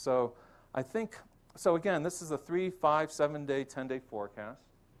business. So I think, so again, this is a 3, 5, 7-day, 10-day forecast.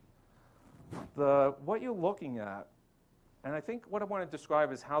 What you're looking at, and I think what I want to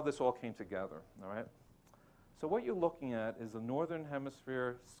describe is how this all came together, all right? So what you're looking at is the Northern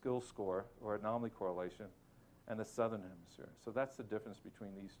Hemisphere skill score, or anomaly correlation, and the Southern Hemisphere. So that's the difference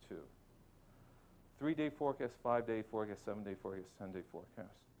between these two. 3-day forecast, 5-day forecast, 7-day forecast, 10-day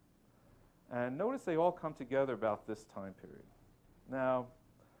forecast. And notice they all come together about this time period. Now,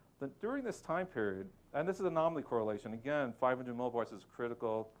 during this time period, and this is anomaly correlation, again, 500 millibars is a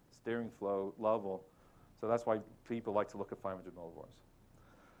critical steering flow level. So that's why people like to look at 500 millibars.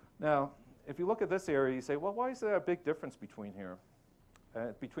 Now, if you look at this area, you say, well, why is there a big difference between here,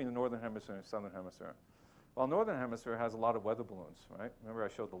 between the Northern Hemisphere and Southern Hemisphere? Well, Northern Hemisphere has a lot of weather balloons, right? Remember I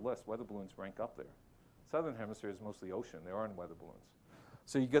showed the list. Weather balloons rank up there. Southern Hemisphere is mostly ocean. There aren't weather balloons.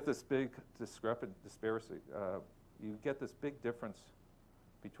 So you get this big disparity. You get this big difference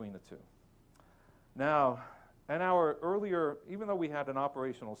between the two. Now, in our earlier, even though we had an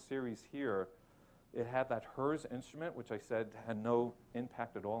operational series here, it had that HERS instrument, which I said had no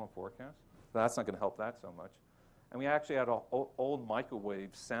impact at all on forecast. That's not going to help that so much. And we actually had an old microwave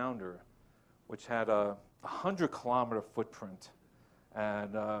sounder, which had a 100-kilometer footprint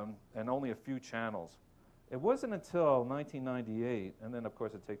and only a few channels. It wasn't until 1998, and then of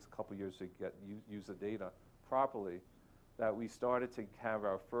course it takes a couple years to use the data properly, that we started to have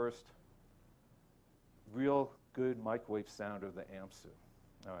our first real good microwave sounder, the AMSU.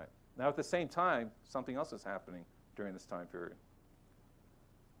 All right. Now at the same time, something else is happening. during this time period.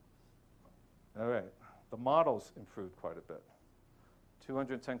 All right, the models improved quite a bit.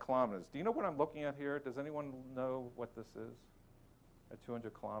 210 kilometers. Do you know what I'm looking at here? Does anyone know what this is? A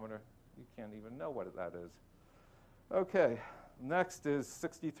 200 kilometer? You can't even know what that is. Okay, next is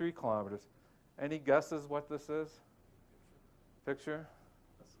 63 kilometers. Any guesses what this is? Picture?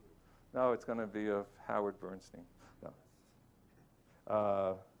 No, it's going to be of Howard Bernstein.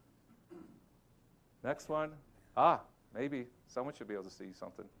 No. Next one. Maybe someone should be able to see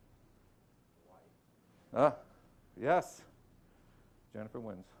something. Yes. Jennifer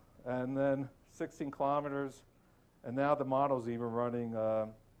wins. And then 16 kilometers. And now the model's even running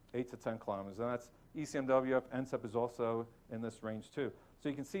 8 to 10 kilometers. And that's ECMWF. NCEP is also in this range too. So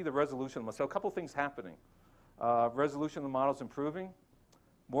you can see the resolution. So a couple things happening. Resolution of the model's improving.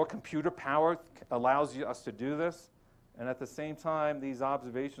 More computer power allows us to do this. And at the same time, these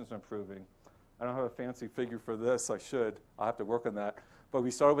observations are improving. I don't have a fancy figure for this. I should. I'll have to work on that. But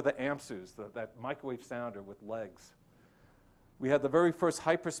we started with the AMSUs, that microwave sounder with legs. We had the very first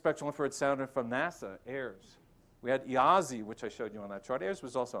hyperspectral infrared sounder from NASA, AIRS. We had EASI, which I showed you on that chart. AIRS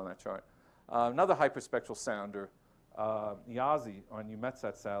was also on that chart. Another hyperspectral sounder, EASI, on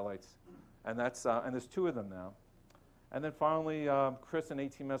EUMETSAT satellites. And there's 2 of them now. And then finally, Chris and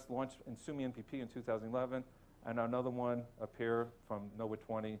ATMS launched in SUMI NPP in 2011, and another one up here from NOAA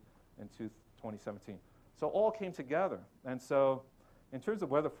 20 in 2017. So all came together. And so in terms of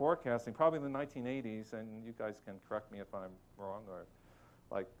weather forecasting, probably in the 1980s, and you guys can correct me if I'm wrong, or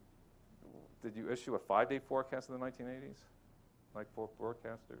like, did you issue a 5-day forecast in the 1980s? Like for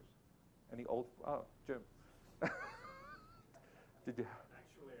forecasters? Any old, Jim. Did you?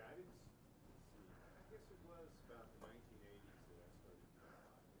 Actually, I didn't see. I guess it was about the 1980s that I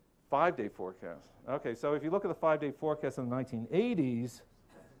started. 5-day forecast. Okay, so if you look at the 5-day forecast in the 1980s,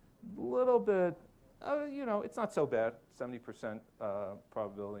 a little bit, it's not so bad, 70%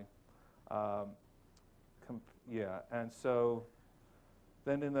 probability. And so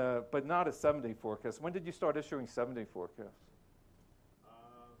then but not a 7-day forecast. When did you start issuing 7-day forecasts?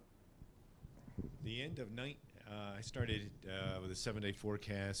 The end of I started with a 7-day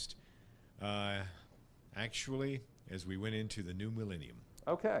forecast, actually, as we went into the new millennium.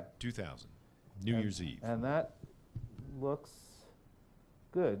 Okay. 2000, New Year's Eve. And that looks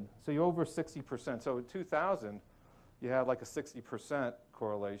good. So you're over 60%. So in 2000, you had like a 60%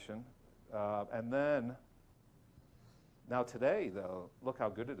 correlation. And then, now today, though, look how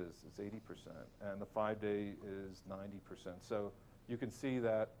good it is. It's 80%. And the 5-day is 90%. So you can see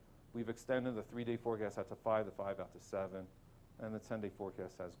that we've extended the 3-day forecast out to 5, the 5 out to 7. And the 10-day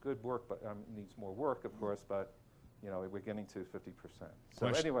forecast has good work, but needs more work, of course, but we're getting to 50%. So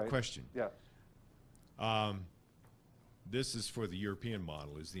anyway. Question. Yeah. This is for the European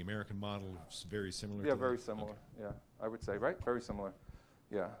model. Is the American model very similar? Yeah, to very that? similar. Okay. Yeah, I would say, right? Very similar.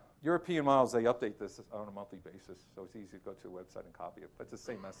 Yeah. European models, they update this on a monthly basis, so it's easy to go to a website and copy it. But it's the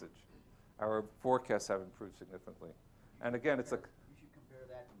same message. Our forecasts have improved significantly. And again, it's a... You should compare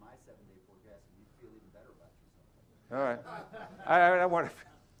that to my 7-day forecast, and you'd feel even better about yourself. All right. I want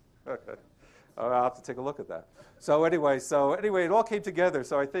to... Okay. I'll have to take a look at that. So anyway, it all came together.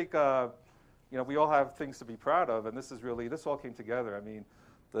 So I think, we all have things to be proud of, and this all came together. I mean,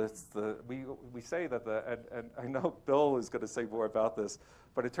 we say that and I know Bill is going to say more about this,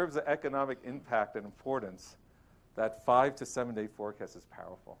 but in terms of economic impact and importance, that 5 to 7-day forecast is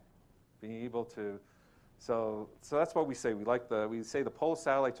powerful. Being able to, so that's what we say. We say the polar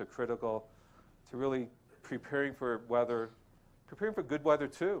satellites are critical to really preparing for weather. Preparing for good weather,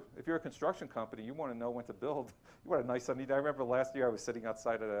 too. If you're a construction company, you want to know when to build. You want a nice sunny day. I remember last year I was sitting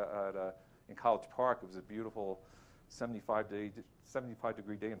outside in College Park. It was a beautiful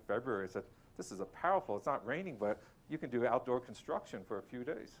 75-degree day in February. I said, this is powerful. It's not raining, but you can do outdoor construction for a few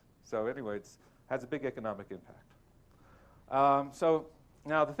days. So anyway, it has a big economic impact. So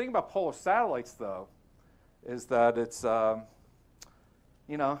now the thing about polar satellites, though, is that it's,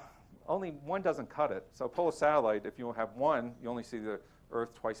 only one doesn't cut it. So polar satellite, if you have one, you only see the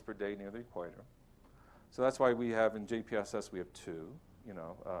Earth twice per day near the equator. So that's why we have in JPSS we have 2.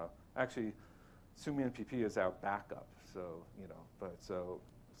 Actually, SUMI NPP is our backup. So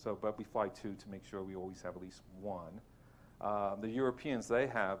but we fly 2 to make sure we always have at least 1. The Europeans, they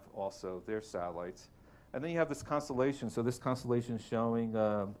have also their satellites, and then you have this constellation. So this constellation is showing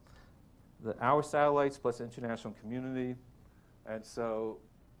our satellites plus international community, and so.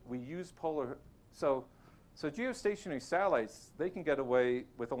 We use so geostationary satellites, they can get away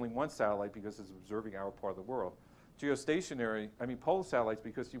with only one satellite because it's observing our part of the world. Polar satellites,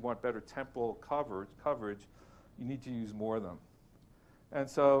 because you want better temporal coverage, you need to use more of them. And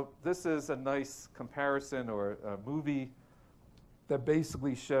so this is a nice comparison or a movie that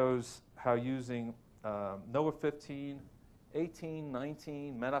basically shows how using NOAA 15, 18,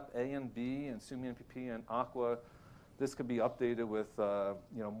 19, METUP A and B, and SUMI NPP and Aqua. This could be updated with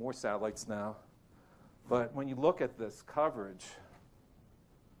more satellites now. But when you look at this coverage,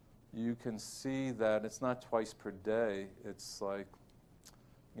 you can see that it's not twice per day. It's like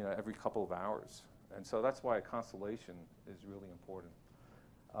every couple of hours. And so that's why a constellation is really important.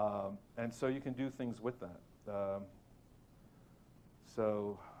 And so you can do things with that.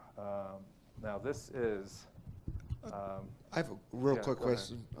 Now this is... I have a real quick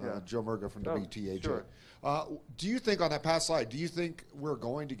question, Joe Murga from WTAJ. Sure. Do you think, on that past slide, do you think we're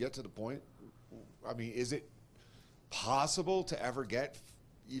going to get to the point, I mean, is it possible to ever get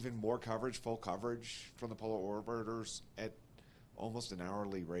even more coverage, full coverage from the polar orbiters at almost an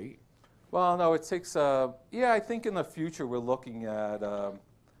hourly rate? Well, no, it takes, I think in the future we're looking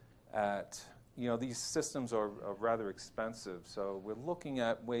at these systems are rather expensive, so we're looking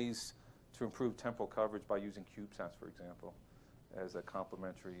at ways to improve temporal coverage by using CubeSats, for example, as a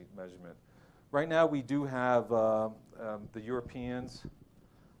complementary measurement. Right now we do have the Europeans,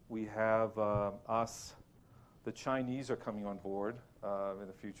 we have us, the Chinese are coming on board. In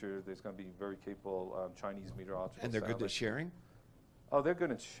the future there's going to be very capable Chinese meteorological And they're satellites. good at sharing? Oh, they're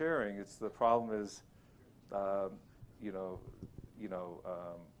good at sharing. The problem is,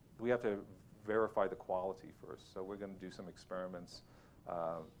 we have to verify the quality first. So we're going to do some experiments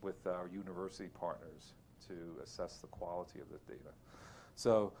with our university partners to assess the quality of the data.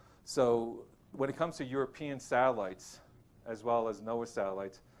 So when it comes to European satellites, as well as NOAA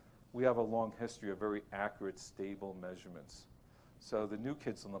satellites, we have a long history of very accurate, stable measurements. So the new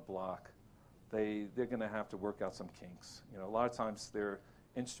kids on the block, they're going to have to work out some kinks. A lot of times their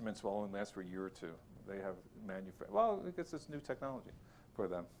instruments will only last for a year or two. They have well, because it's new technology for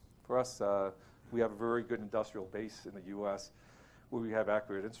them. For us, we have a very good industrial base in the U.S. where we have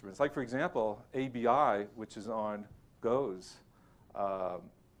accurate instruments. Like, for example, ABI, which is on GOES,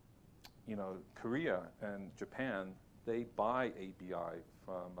 Korea and Japan, they buy ABI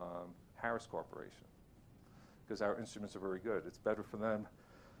from Harris Corporation because our instruments are very good. It's better for them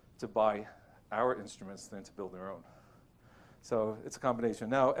to buy our instruments than to build their own. So it's a combination.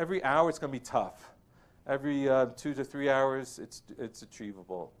 Now, every hour it's going to be tough. Every 2 to 3 hours it's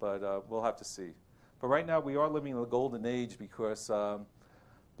achievable, but we'll have to see. But right now we are living in the golden age because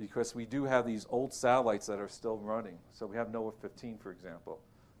we do have these old satellites that are still running. So we have NOAA 15, for example,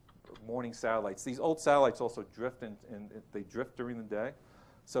 morning satellites. These old satellites also drift, they drift during the day.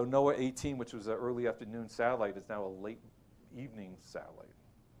 So NOAA 18, which was an early afternoon satellite, is now a late evening satellite.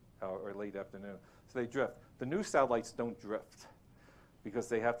 Or late afternoon. So they drift. The new satellites don't drift because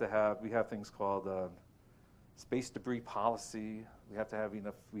we have things called space debris policy. We have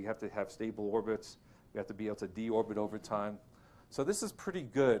to have stable orbits. We have to be able to deorbit over time. So this is pretty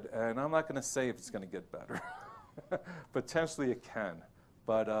good, and I'm not going to say if it's going to get better. Potentially it can,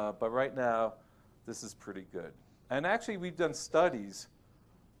 but right now this is pretty good. And actually we've done studies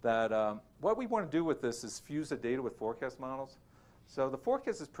that what we want to do with this is fuse the data with forecast models. So the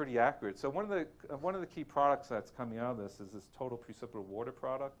forecast is pretty accurate. So one of the key products that's coming out of this is this total precipitable water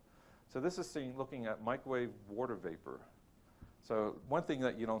product. So this is looking at microwave water vapor. So one thing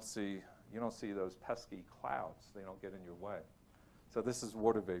that you don't see those pesky clouds. They don't get in your way. So this is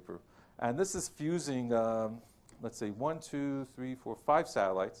water vapor. And this is fusing, let's say, 1, 2, 3, 4, 5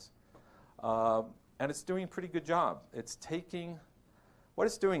 satellites. And it's doing a pretty good job. It's taking, what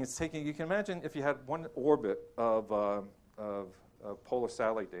it's doing is taking, you can imagine if you had one orbit of polar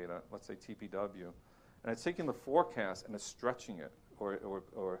satellite data, let's say TPW, and it's taking the forecast and it's stretching it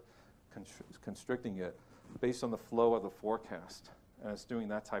or constricting it based on the flow of the forecast, and it's doing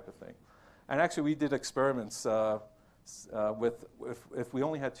that type of thing. And actually we did experiments with if we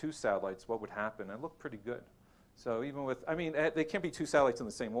only had 2 satellites, what would happen? And it looked pretty good. So even with, I mean, they can't be 2 satellites in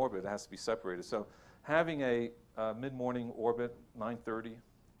the same orbit, it has to be separated. So having a mid-morning orbit, 9:30,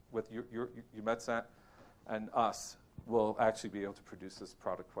 with your EUMETSAT and us, will actually be able to produce this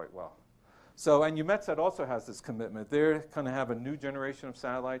product quite well. So, and EUMETSAT also has this commitment. They're going to have a new generation of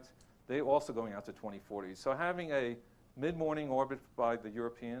satellites. They're also going out to 2040. So having a mid-morning orbit by the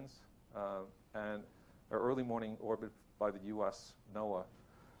Europeans and an early morning orbit by the U.S. NOAA,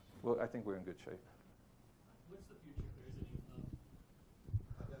 well, I think we're in good shape. What's the future if there is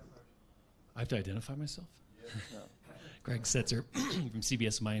any? I have to identify myself? No. Greg Setzer from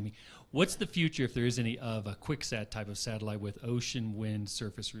CBS Miami. What's the future if there is any of a QuickSat type of satellite with ocean wind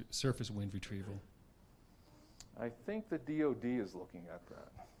surface wind retrieval? I think the DoD is looking at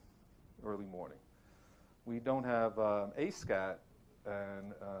that early morning. We don't have ASCAT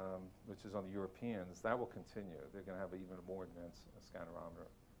and which is on the Europeans, that will continue. They're going to have an even more advanced scatterometer.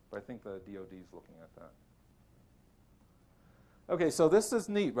 But I think the DoD is looking at that. Okay, so this is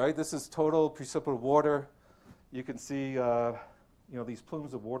neat, right? This is total precipitated water. You can see, these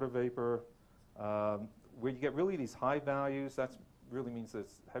plumes of water vapor. Where you get really these high values, that really means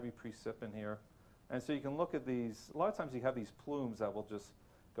there's heavy precip in here. And so you can look at these. A lot of times you have these plumes that will just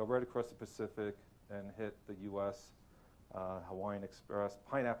go right across the Pacific and hit the U.S., Hawaiian Express,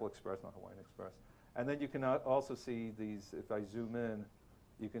 Pineapple Express, not Hawaiian Express. And then you can also see these, if I zoom in,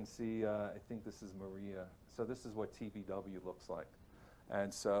 you can see, I think this is Maria. So this is what TBW looks like.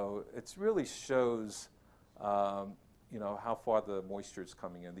 And so it really shows, how far the moisture is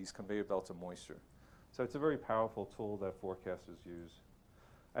coming in, these conveyor belts of moisture. So it's a very powerful tool that forecasters use.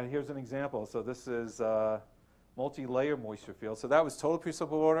 And here's an example. So this is multi-layer moisture field. So that was total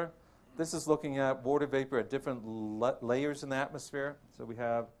precipitated water. This is looking at water vapor at different layers in the atmosphere. So we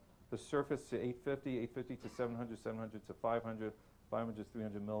have the surface to 850, 850 to 700, 700 to 500, 500 to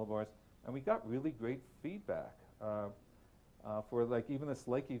 300 millibars. And we got really great feedback for like even this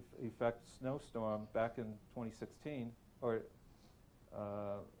lake effect snowstorm back in 2016, or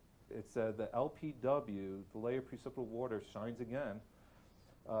it said the LPW, the layer precipitated water, shines again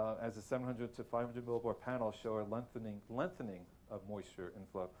as a 700 to 500 millibar panel show a lengthening of moisture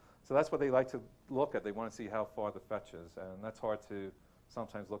inflow. So that's what they like to look at. They want to see how far the fetch is, and that's hard to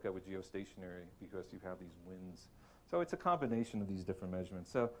sometimes look at with geostationary because you have these winds. So it's a combination of these different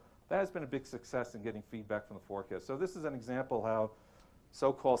measurements. So that has been a big success in getting feedback from the forecast. So this is an example how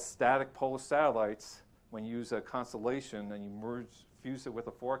so-called static polar satellites, when you use a constellation and you fuse it with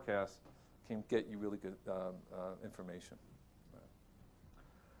a forecast, can get you really good information.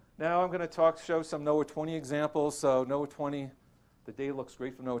 Now I'm going to show some NOAA 20 examples. So NOAA 20, the data looks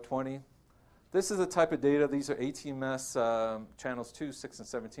great from NOAA 20. This is the type of data. These are ATMS channels 2, 6, and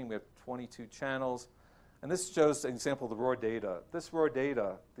 17. We have 22 channels. And this shows an example of the raw data. This raw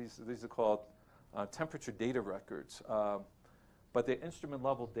data, these are called temperature data records, but they're instrument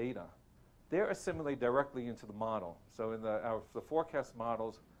level data. They're assimilated directly into the model. So in the forecast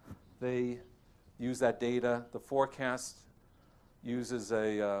models, they use that data. The forecast uses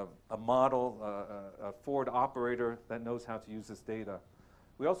a model, a forward operator that knows how to use this data.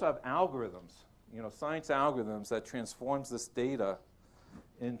 We also have algorithms, science algorithms that transforms this data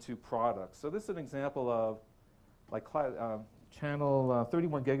into products. So this is an example of like channel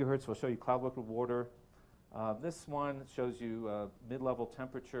 31 gigahertz will show you cloud liquid water. This one shows you mid-level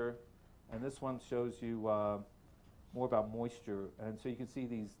temperature, and this one shows you more about moisture. And so you can see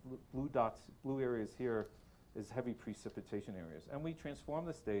these blue dots, blue areas here is heavy precipitation areas. And we transform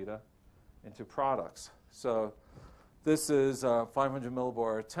this data into products. So this is 500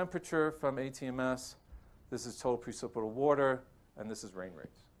 millibar temperature from ATMS. This is total precipitated water. And this is rain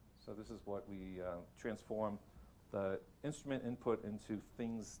rates. So this is what we transform the instrument input into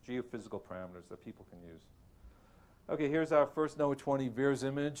things, geophysical parameters that people can use. Okay, here's our first NOAA 20 VIIRS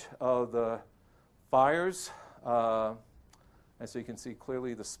image of the fires. And so you can see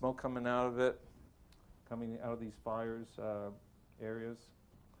clearly the smoke coming out of it, coming out of these fires areas.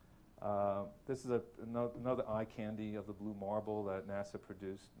 This is another eye candy of the blue marble that NASA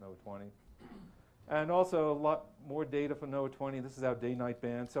produced, NOAA 20. And also a lot more data for NOAA 20. This is our day-night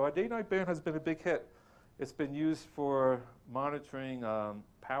band. So our day-night band has been a big hit. It's been used for monitoring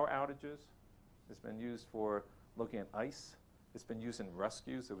power outages. It's been used for looking at ice. It's been used in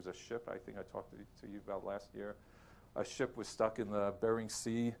rescues. There was a ship, I think I talked to you about last year. A ship was stuck in the Bering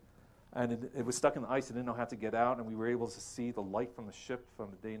Sea, and it was stuck in the ice and didn't know how to get out, and we were able to see the light from the ship from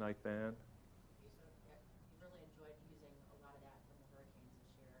the day-night band.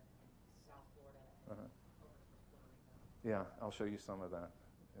 Yeah, I'll show you some of that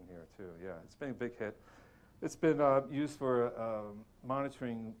in here too. Yeah, it's been a big hit. It's been used for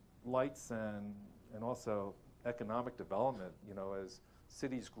monitoring lights and also economic development. As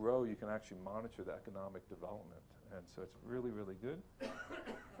cities grow, you can actually monitor the economic development. And so it's really, really good.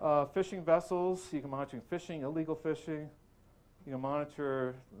 Fishing vessels, you can monitor fishing, illegal fishing. You can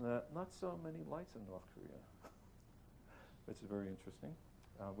monitor not so many lights in North Korea, which is very interesting,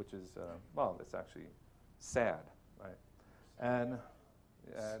 which is, well, it's actually sad, right? And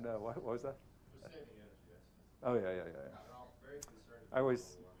what was that? They're saving energy. Oh yeah. They're all very concerned I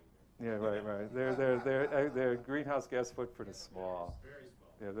always, yeah, right. Their greenhouse gas footprint is small. Very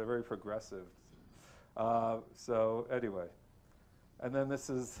small. Yeah, they're very progressive. So anyway, and then this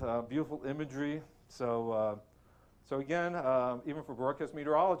is beautiful imagery. So again, even for broadcast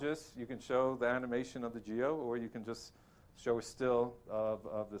meteorologists, you can show the animation of the geo, or you can just show a still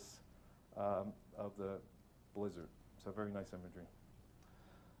of the blizzard. So very nice imagery.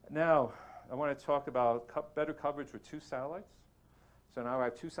 Now, I want to talk about better coverage with 2 satellites. So now I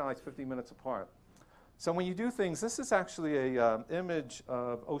have 2 satellites 50 minutes apart. So when you do things, this is actually a image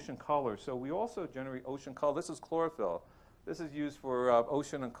of ocean color. So we also generate ocean color. This is chlorophyll. This is used for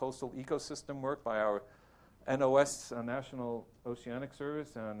ocean and coastal ecosystem work by our NOS, National Oceanic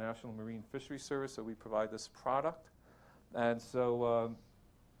Service, and National Marine Fisheries Service. So we provide this product. And so,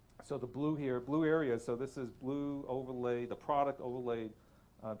 so the blue here, blue area, so this is blue overlaid, the product overlaid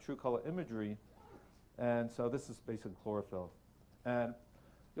true color imagery. And so this is basically chlorophyll. And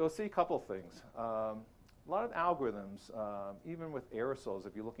you'll see a couple of things. A lot of algorithms, even with aerosols,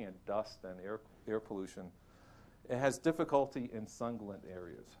 if you're looking at dust and air pollution, it has difficulty in sunglint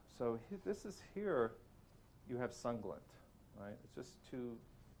areas. So this is here, you have sunglint, right? It's just too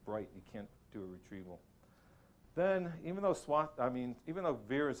bright. You can't do a retrieval. Then, even though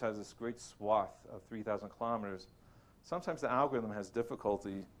VIRS has this great swath of 3,000 kilometers, sometimes the algorithm has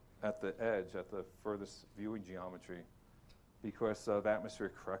difficulty at the edge, at the furthest viewing geometry, because of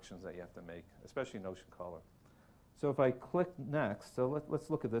atmospheric corrections that you have to make, especially in ocean color. So if I click next, so let's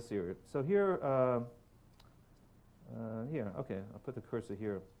look at this area. So here, okay, I'll put the cursor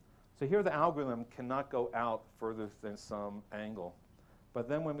here. So here the algorithm cannot go out further than some angle. But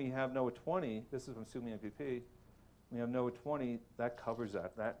then when we have NOAA 20, this is from SUMI MPP, we have NOAA 20, that covers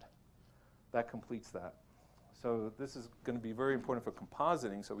that. That completes that. So this is going to be very important for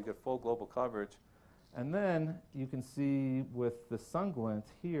compositing, so we get full global coverage. And then you can see with the sunglint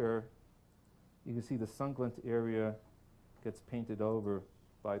here, you can see the sunglint area gets painted over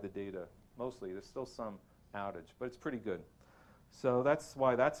by the data. Mostly, there's still some outage, but it's pretty good. So that's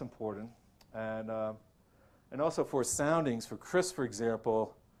why that's important. And also for soundings, for CRIS, for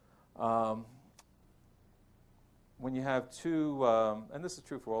example, when you have 2, and this is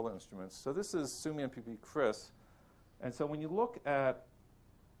true for all the instruments. So this is SUMI MPP CRIS. And so when you look at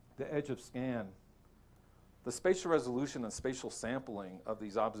the edge of scan, the spatial resolution and spatial sampling of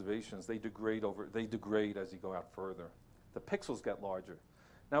these observations, they degrade as you go out further. The pixels get larger.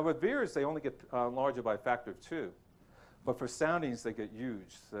 Now with VIRS, they only get larger by a factor of 2. But for soundings, they get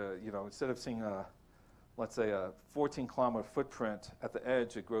huge. You know, instead of seeing let's say a 14-kilometer footprint at the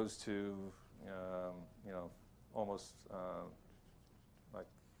edge, it grows to you know, almost like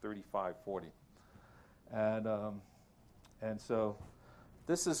 35, 40. And so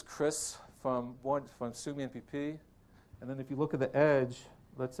this is CRIS from SUMI MPP. And then if you look at the edge,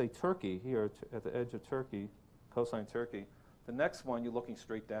 let's say Turkey here, at the edge of Turkey, coastline Turkey, the next one you're looking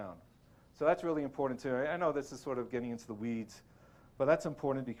straight down. So that's really important too. I know this is sort of getting into the weeds, but that's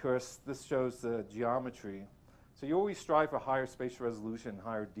important because this shows the geometry. So you always strive for higher spatial resolution,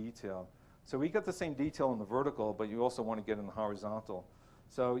 higher detail. So we get the same detail in the vertical, but you also want to get in the horizontal.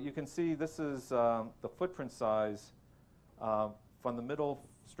 So you can see this is the footprint size from the middle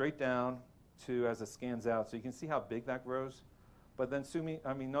straight down to as it scans out. So you can see how big that grows. But then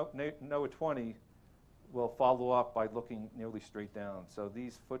NOAA 20 will follow up by looking nearly straight down. So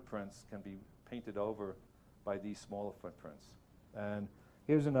these footprints can be painted over by these smaller footprints. And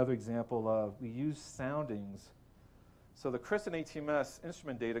here's another example of, we use soundings. So the CRIS and ATMS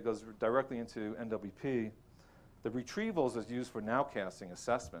instrument data goes directly into NWP. The retrievals is used for nowcasting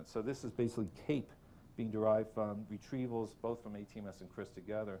assessment. So this is basically CAPE being derived from retrievals, both from ATMS and CRIS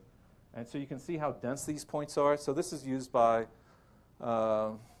together. And so you can see how dense these points are. So this is used by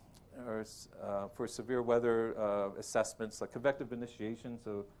for severe weather assessments, like convective initiation,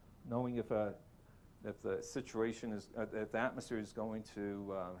 so knowing if the situation is, if the atmosphere is going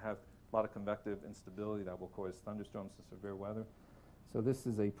to have a lot of convective instability that will cause thunderstorms and severe weather. So this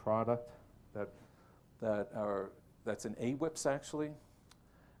is a product that's an AWIPS actually.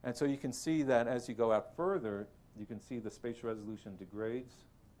 And so you can see that as you go out further, you can see the spatial resolution degrades,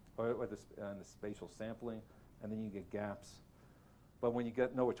 or the spatial sampling, and then you get gaps. But when you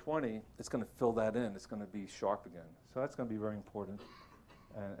get NOAA 20, it's going to fill that in. It's going to be sharp again. So that's going to be very important,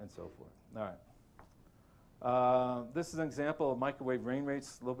 and so forth. All right. This is an example of microwave rain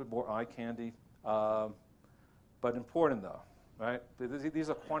rates, a little bit more eye candy, but important though, right?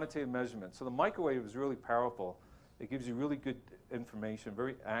 These are quantitative measurements. So the microwave is really powerful. It gives you really good information,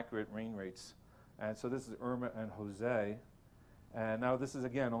 very accurate rain rates. And so this is Irma and Jose. And now this is,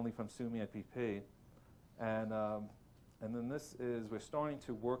 again, only from SUMI at PP. And then this is, we're starting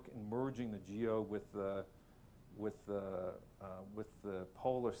to work in merging the geo with the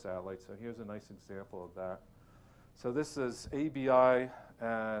polar satellite. So here's a nice example of that. So this is ABI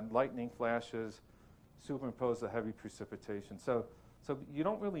and lightning flashes superimposed with heavy precipitation. So you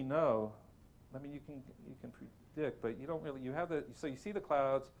don't really know. I mean, you can predict, but you don't really. You have the, so you see the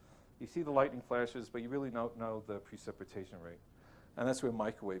clouds, you see the lightning flashes, but you really don't know the precipitation rate. And that's where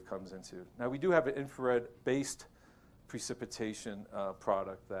microwave comes into. Now, we do have an infrared-based precipitation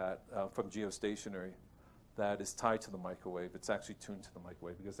product that from geostationary that is tied to the microwave. It's actually tuned to the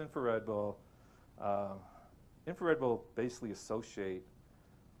microwave because infrared will basically associate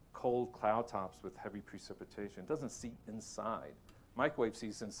cold cloud tops with heavy precipitation. It doesn't see inside. Microwave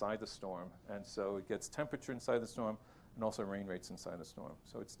sees inside the storm, and so it gets temperature inside the storm and also rain rates inside the storm.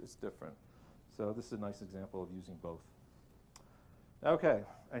 So it's different. So this is a nice example of using both. Okay,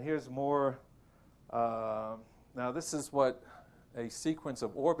 and here's more. Now this is what a sequence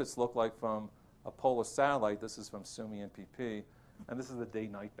of orbits look like from a polar satellite. This is from SUMI NPP, and this is the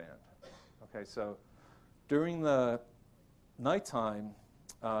day-night band. Okay, so during the nighttime,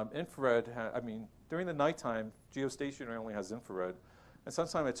 during the nighttime, geostationary only has infrared, and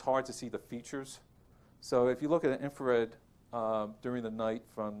sometimes it's hard to see the features. So if you look at an infrared during the night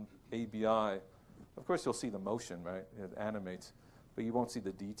from ABI, of course you'll see the motion, right? It animates, but you won't see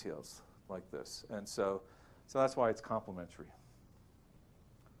the details like this. And so that's why it's complementary.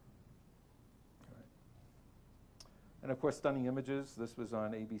 Right. And of course, stunning images. This was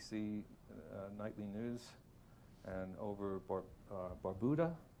on ABC Nightly News and over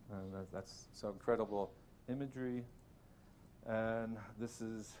Barbuda. And that's some incredible imagery. And this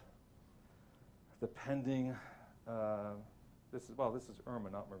is the pending, this is Irma,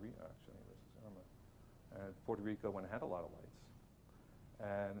 not Maria, actually. This is Irma. And Puerto Rico, when it had a lot of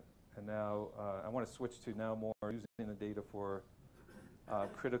lights. And now I want to switch to now more using the data for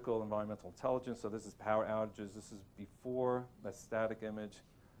critical environmental intelligence. So this is power outages. This is before that static image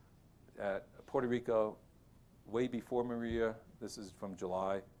at Puerto Rico, way before Maria. This is from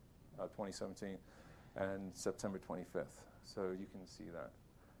July 2017 and September 25th. So you can see that.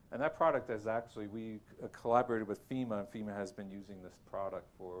 And that product is actually, we collaborated with FEMA, and FEMA has been using this product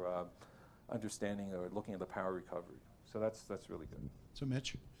for understanding or looking at the power recovery. So that's really good. So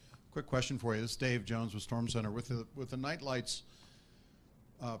Mitch, quick question for you. This is Dave Jones with Storm Center. With the Night Lights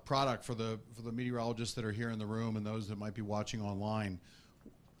product for the meteorologists that are here in the room and those that might be watching online,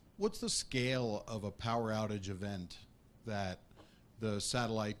 what's the scale of a power outage event that the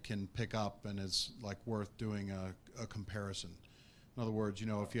satellite can pick up and is like worth doing a comparison? In other words, you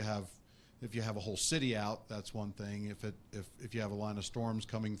know, if you have a whole city out, that's one thing. If you have a line of storms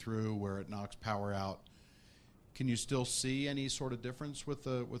coming through where it knocks power out, can you still see any sort of difference with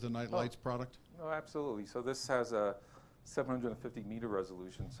the Night Lights product? No, absolutely. So this has a 750 meter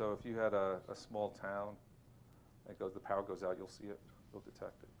resolution. So if you had a small town, the power goes out, you'll see it, you'll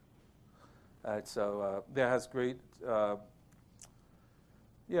detect it. So that has great.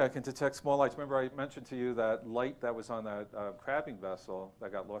 Yeah, it can detect small lights. Remember I mentioned to you that light that was on that crabbing vessel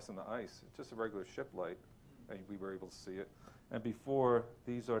that got lost in the ice. It's just a regular ship light, and we were able to see it. And before,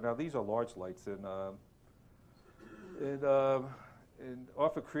 these are large lights.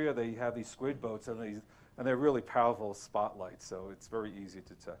 Off of Korea, they have these squid boats, and they're really powerful spotlights, so it's very easy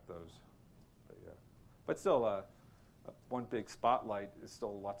to detect those. But still, one big spotlight is still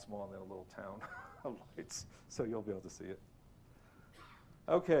a lot smaller than a little town of lights, so you'll be able to see it.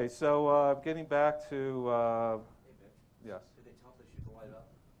 Okay, so getting back to, yes. Did they tell them to shoot the light up?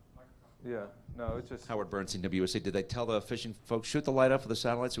 Yeah, no, it's just. Howard Bernstein, WSA. Did they tell the fishing folks, shoot the light up for the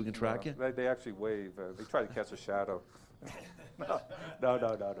satellite so we can track you? They actually wave. They try to catch a shadow. No,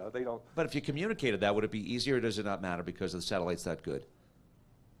 they don't. But if you communicated that, would it be easier, or does it not matter because the satellite's that good?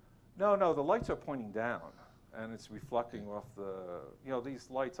 No, the lights are pointing down, and it's reflecting off these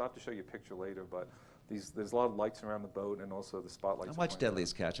lights. I'll have to show you a picture later, but there's a lot of lights around the boat, and also the spotlights. How much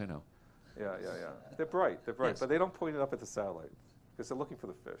Deadliest Catch, I know. Yeah. They're bright, yes. But they don't point it up at the satellite because they're looking for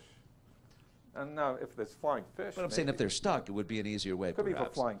the fish. And now, if there's flying fish, but I'm saying if they're stuck, it would be an easier way. It could perhaps. be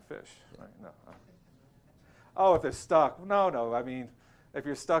for flying fish. Right? No. Oh, if they're stuck? No. I mean, if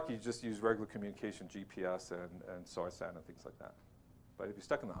you're stuck, you just use regular communication, GPS and SARSAT and things like that. But if you're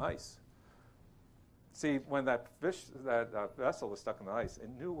stuck in the ice, see, when that vessel was stuck in the ice, it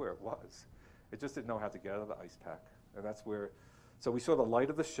knew where it was. It just didn't know how to get out of the ice pack, and that's where. So we saw the light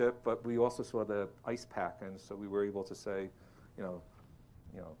of the ship, but we also saw the ice pack, and so we were able to say,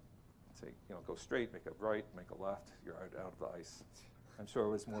 go straight, make a right, make a left. You're out of the ice. I'm sure it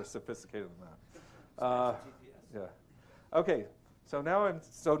was more sophisticated than that. Yeah. Okay. So now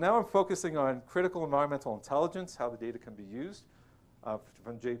I'm focusing on critical environmental intelligence, how the data can be used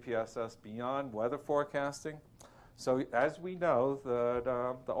from JPSS beyond weather forecasting. So as we know,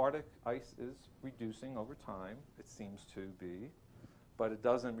 the Arctic ice is reducing over time. It seems to be, but it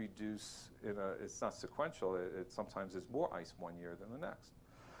doesn't reduce. It's not sequential. It sometimes is more ice one year than the next.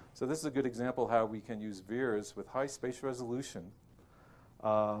 So this is a good example how we can use VIIRS with high spatial resolution.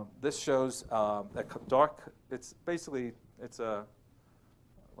 This shows a dark. It's basically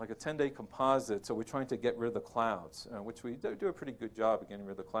like a 10-day composite, so we're trying to get rid of the clouds, which we do a pretty good job of getting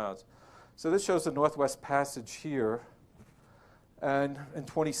rid of the clouds. So this shows the Northwest Passage here, and in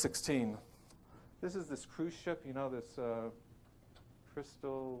 2016. This is this cruise ship, you know, this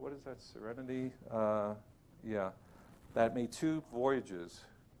Crystal, what is that, Serenity? Yeah, that made 2 voyages,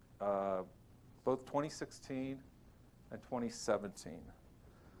 both 2016 and 2017.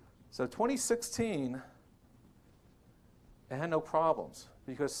 So 2016, it had no problems,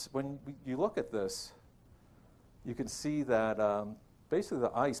 because when you look at this, you can see that basically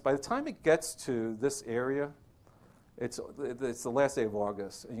the ice, by the time it gets to this area, it's the last day of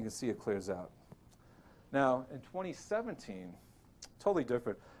August, and you can see it clears out. Now, in 2017, totally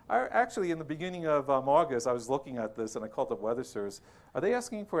different. Actually, in the beginning of August, I was looking at this, and I called the Weather Service. Are they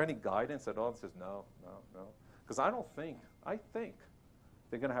asking for any guidance at all? It says, no. Because I think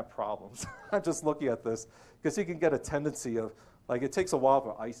they're going to have problems. I'm just looking at this, because you can get a tendency of, like, it takes a while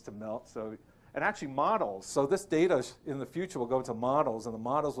for ice to melt. So, and actually models. So this data in the future will go into models, and the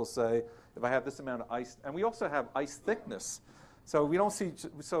models will say, if I have this amount of ice, and we also have ice thickness. So we don't see,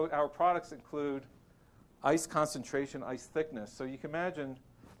 so our products include ice concentration, ice thickness. So you can imagine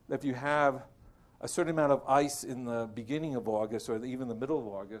if you have a certain amount of ice in the beginning of August or even the middle of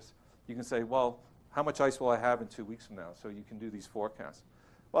August, you can say, well, how much ice will I have in 2 weeks from now? So you can do these forecasts.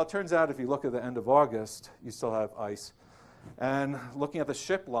 Well, it turns out if you look at the end of August, you still have ice. And looking at the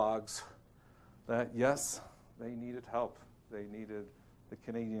ship logs, that yes, they needed help. They needed the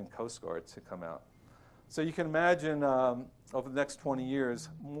Canadian Coast Guard to come out. So you can imagine over the next 20 years,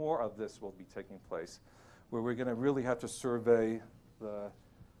 more of this will be taking place, where we're going to really have to survey the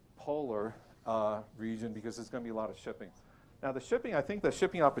polar region, because there's going to be a lot of shipping. Now the shipping, I think the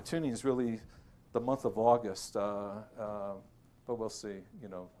shipping opportunity is really the month of August, but we'll see, you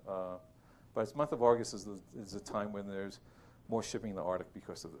know. But the month of August is the time when there's more shipping in the Arctic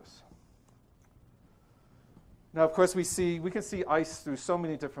because of this. Now, of course, we can see ice through so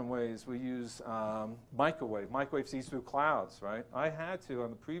many different ways. We use microwave. Microwave sees through clouds, right? I had to, on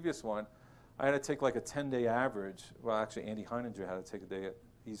the previous one, I had to take like a 10-day average. Well, actually, Andy Heininger had to take a day.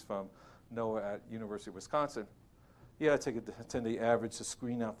 He's from NOAA at University of Wisconsin. He had to take a 10-day average to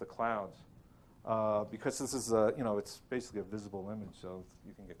screen out the clouds, because this is it's basically a visible image, so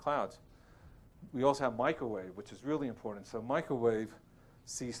you can get clouds. We also have microwave, which is really important. So microwave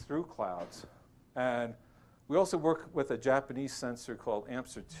sees through clouds, and we also work with a Japanese sensor called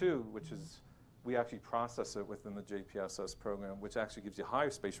AMSR2, which is, we actually process it within the JPSS program, which actually gives you higher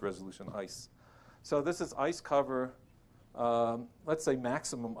spatial resolution ice. So this is ice cover, let's say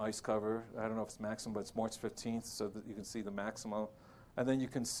maximum ice cover. I don't know if it's maximum, but it's March 15th, so that you can see the maximum. And then you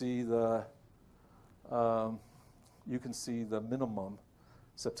can see the minimum,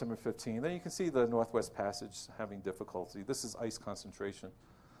 September 15th. Then you can see the Northwest Passage having difficulty. This is ice concentration.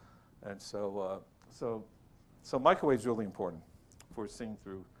 And so microwave is really important for seeing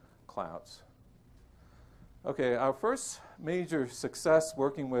through clouds. Okay, our first major success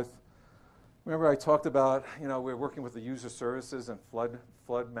working with, remember I talked about, we're working with the user services, and flood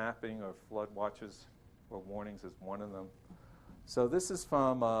mapping or flood watches or warnings is one of them. So this is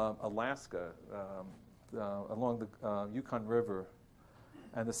from Alaska, along the Yukon River.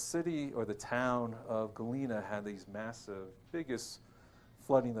 And the city or the town of Galena had these massive, biggest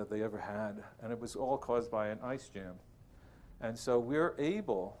flooding that they ever had, and it was all caused by an ice jam. And so we're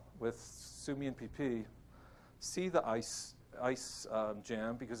able, with SUMI and PP, see the ice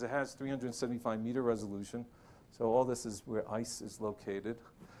jam, because it has 375-meter resolution. So all this is where ice is located.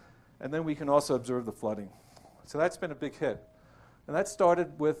 And then we can also observe the flooding. So that's been a big hit. And that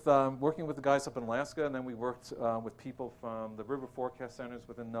started with working with the guys up in Alaska, and then we worked with people from the river forecast centers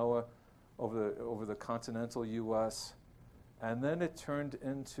within NOAA over the continental U.S., and then it turned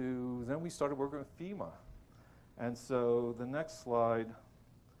into, then we started working with FEMA. And so the next slide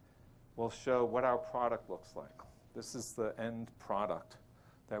will show what our product looks like. This is the end product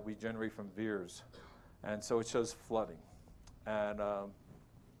that we generate from VIIRS. And so it shows flooding. And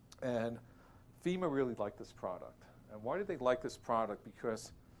FEMA really liked this product. And why did they like this product?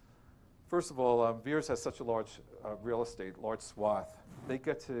 Because, first of all, VIIRS has such a large real estate, large swath. They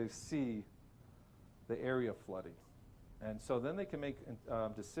get to see the area of flooding. And so then they can make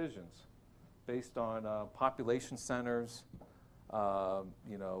decisions based on population centers, other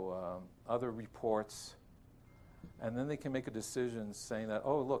reports. And then they can make a decision saying that,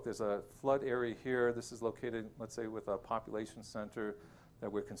 oh, look, there's a flood area here. This is located, let's say, with a population center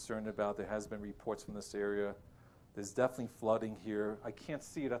that we're concerned about. There has been reports from this area. There's definitely flooding here. I can't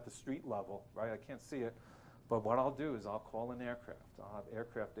see it at the street level, right? I can't see it. But what I'll do is I'll call an aircraft. I'll have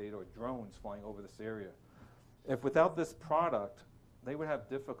aircraft data or drones flying over this area. If without this product, they would have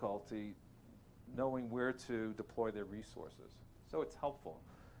difficulty knowing where to deploy their resources. So it's helpful.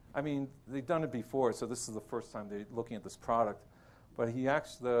 I mean, they've done it before, so this is the first time they're looking at this product. But he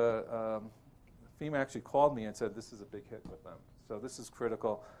actually, FEMA actually called me and said this is a big hit with them. So this is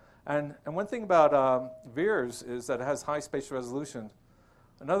critical. And one thing about VIIRS is that it has high spatial resolution.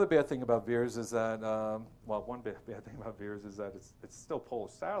 Another bad thing about VIIRS is that, well, one bad thing about VIIRS is that it's still polar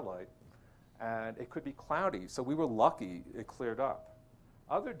satellite, and it could be cloudy. So we were lucky it cleared up.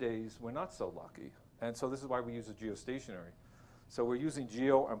 Other days, we're not so lucky. And so this is why we use a geostationary. So we're using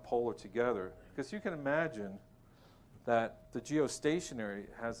geo and polar together, because you can imagine that the geostationary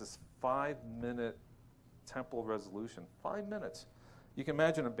has this 5-minute temporal resolution. 5 minutes. You can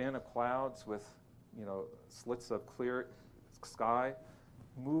imagine a band of clouds with, you know, slits of clear sky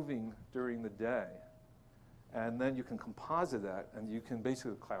moving during the day. And then you can composite that, and you can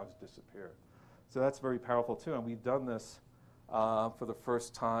basically, the clouds disappear. So that's very powerful too. And we've done this for the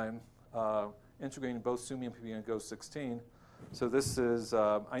first time, integrating both SUMI MPP and GO16. So this is,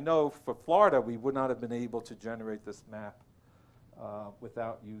 I know for Florida, we would not have been able to generate this map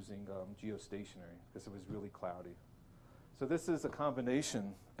without using geostationary, because it was really cloudy. So this is a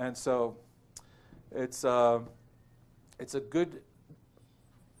combination. And so it's a good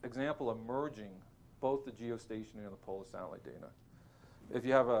example of merging both the geostationary and the polar satellite data. If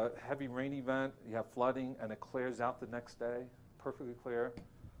you have a heavy rain event, you have flooding, and it clears out the next day, perfectly clear,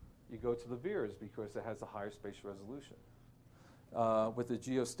 you go to the VIIRS because it has a higher spatial resolution. With the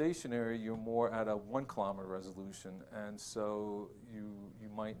geostationary, you're more at a 1 kilometer resolution, and so you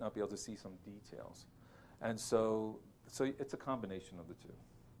might not be able to see some details. And so it's a combination of the two.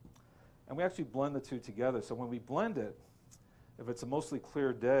 And we actually blend the two together. So when we blend it, if it's a mostly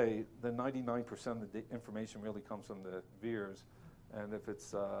clear day, then 99% of the information really comes from the VIIRS. And if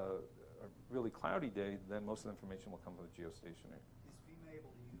it's a really cloudy day, then most of the information will come from the geostationary. Is FEMA able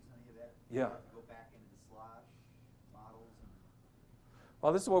to use any of that? Yeah. Go back into the slosh models?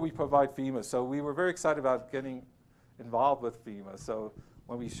 Well, this is what we provide FEMA. So we were very excited about getting involved with FEMA. So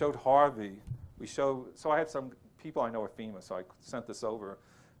when we showed Harvey, so I have some people I know at FEMA, so I sent this over,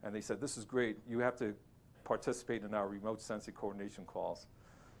 and they said, this is great. You have to participate in our remote sensing coordination calls.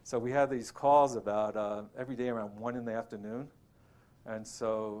 So we had these calls about every day around 1 in the afternoon. And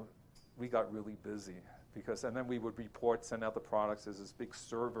so we got really busy and then we would report, send out the products. There's this big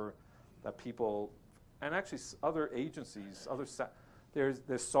server that people, and actually other agencies, there's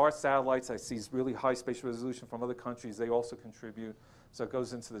SAR satellites. I see really high spatial resolution from other countries. They also contribute. So it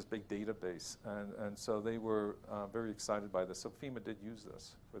goes into this big database. And so they were very excited by this. So FEMA did use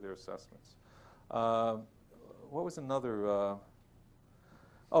this for their assessments. What was another?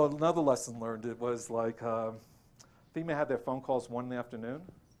 Another lesson learned. It was like FEMA had their phone calls 1 in the afternoon,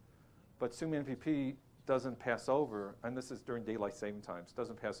 but SUMI MPP doesn't pass over, and this is during daylight saving times,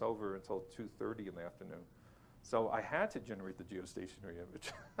 doesn't pass over until 2:30 in the afternoon. So I had to generate the geostationary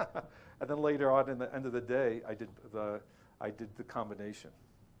image. And then later on in the end of the day, I did the combination.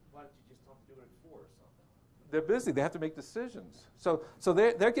 Why don't you just tell them to do it at 4 or something? They're busy. They have to make decisions. So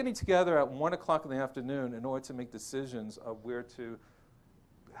they're getting together at 1 o'clock in the afternoon in order to make decisions of where to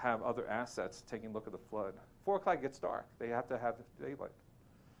have other assets taking a look at the flood. 4 o'clock gets dark. They have to have daylight.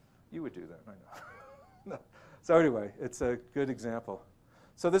 You would do that, I know. No. So anyway, it's a good example.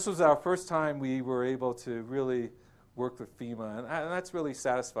 So this was our first time we were able to really work with FEMA, and that's really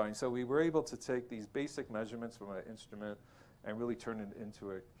satisfying. So we were able to take these basic measurements from an instrument and really turn it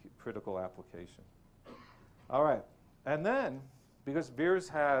into a critical application. All right, and then, because VIIRS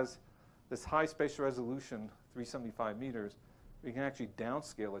has this high spatial resolution, 375 meters, we can actually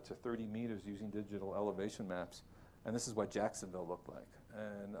downscale it to 30 meters using digital elevation maps. And this is what Jacksonville looked like.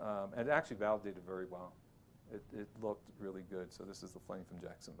 And it actually validated very well. It looked really good. So this is the flame from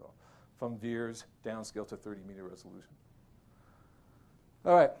Jacksonville. From VIIRS, downscale to 30-meter resolution.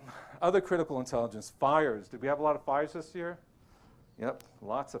 All right, other critical intelligence, fires. Did we have a lot of fires this year? Yep,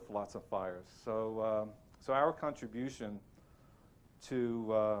 lots of fires. So, so our contribution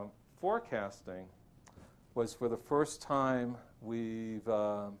to forecasting was for the first time we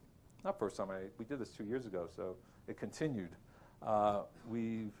did this 2 years ago, so it continued.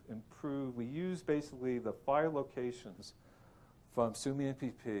 We've improved, we use basically the fire locations from SUMI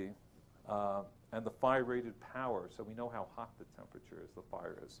NPP and the fire rated power, so we know how hot the temperature is, the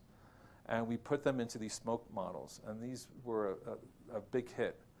fire is. And we put them into these smoke models, and these were a big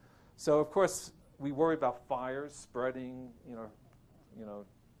hit. So of course, we worry about fires spreading,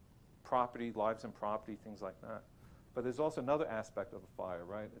 property, lives and property, things like that. But there's also another aspect of the fire,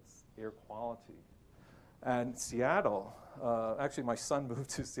 right? It's air quality. And Seattle, actually my son moved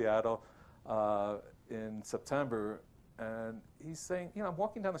to Seattle in September, And he's saying, you know, I'm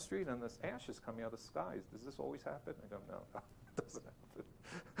walking down the street and this ash is coming out of the sky. Does this always happen? I go, no, it doesn't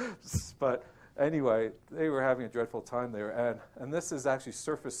happen. But anyway, they were having a dreadful time there. And this is actually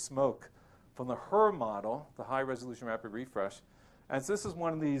surface smoke from the HER model, the High Resolution Rapid Refresh. And so this is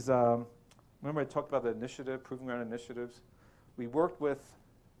one of these, remember I talked about the initiative, Proving Ground initiatives?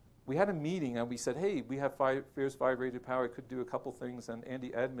 We had a meeting and we said, hey, we have Fierce Fire Rated Power, could do a couple things. And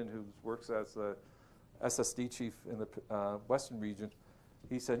Andy Edmond, who works as the SSD chief in the Western region,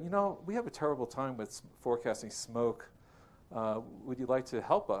 he said, you know, we have a terrible time with forecasting smoke. Would you like to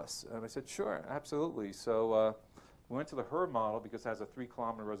help us? And I said, sure, absolutely. So we went to the HER model because it has a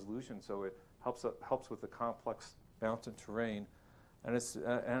 3-kilometer resolution, so it helps with the complex mountain terrain. And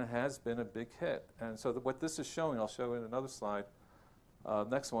it has been a big hit. And so what this is showing, I'll show in another slide,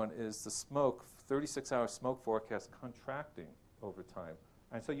 next one is the smoke, 36-hour smoke forecast contracting over time.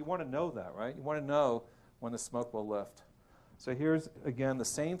 And so you want to know that, right? You want to know when the smoke will lift. So here's, again, the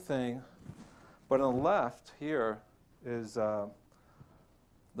same thing, but on the left here is the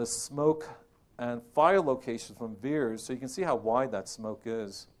smoke and fire locations from VIIRS. So you can see how wide that smoke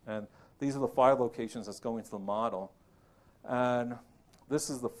is. And these are the fire locations that's going to the model. And this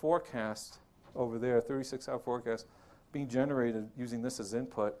is the forecast over there, 36-hour forecast, being generated using this as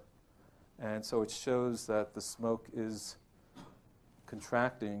input. And so it shows that the smoke is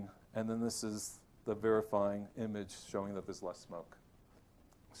contracting, and then this is the verifying image showing that there's less smoke.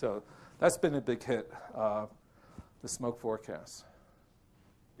 So that's been a big hit, the smoke forecast.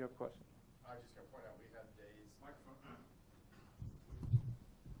 Do you have a question? I was just going to point out we had days.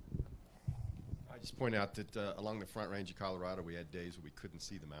 I just point out that along the Front Range of Colorado, we had days where we couldn't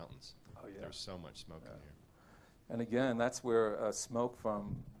see the mountains. Oh, yeah. There's so much smoke in here. And again, that's where smoke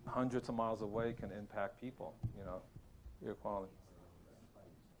from hundreds of miles away can impact people, you know, air quality.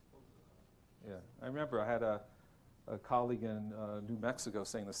 Yeah, I remember I had a colleague in New Mexico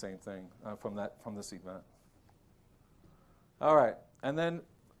saying the same thing from this event. All right, and then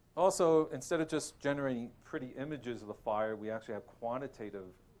also, instead of just generating pretty images of the fire, we actually have quantitative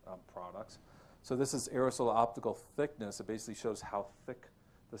products. So this is aerosol optical thickness. It basically shows how thick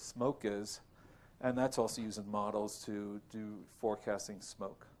the smoke is. And that's also used in models to do forecasting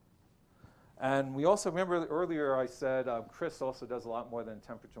smoke. And we also, remember earlier I said Chris also does a lot more than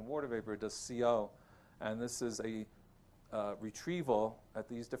temperature and water vapor, it does CO. And this is a retrieval at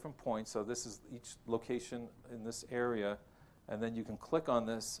these different points. So this is each location in this area. And then you can click on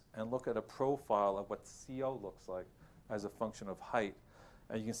this and look at a profile of what CO looks like as a function of height.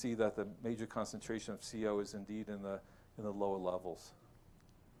 And you can see that the major concentration of CO is indeed in the lower levels.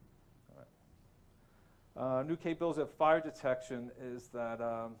 New capabilities of fire detection is that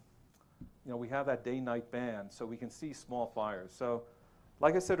you know, we have that day-night band, so we can see small fires. So,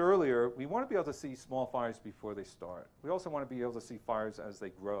 like I said earlier, we want to be able to see small fires before they start. We also want to be able to see fires as they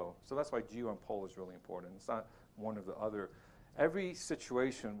grow. So that's why geo and pole is really important. It's not one or the other. Every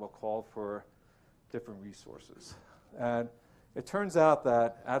situation will call for different resources. And it turns out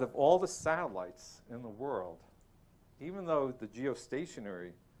that out of all the satellites in the world, even though the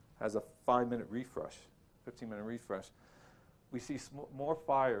geostationary has a 5-minute refresh, 15-minute refresh, we see more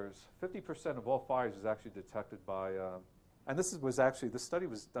fires. 50% of all fires is actually detected by, and this study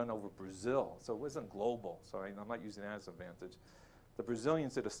was done over Brazil, so it wasn't global, so I'm not using that as an advantage. The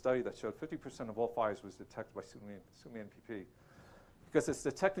Brazilians did a study that showed 50% of all fires was detected by SUMI NPP, because it's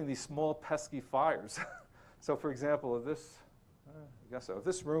detecting these small pesky fires. So for example, if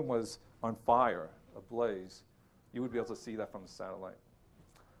this room was on fire, ablaze, you would be able to see that from the satellite.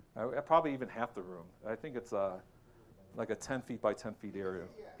 Probably even half the room. I think it's like a 10 feet by 10 feet area.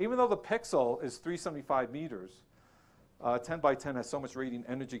 Even though the pixel is 375 meters, 10 by 10 has so much radiant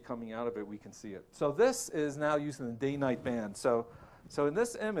energy coming out of it, we can see it. So this is now using the day-night band. So in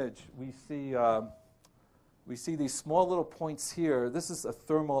this image, we see these small little points here. This is a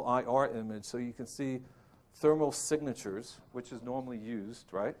thermal IR image, so you can see thermal signatures, which is normally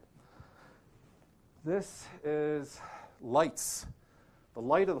used, right? This is lights, the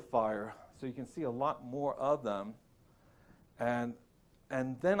light of the fire, so you can see a lot more of them. And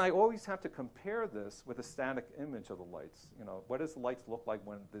then I always have to compare this with a static image of the lights. You know, what does the lights look like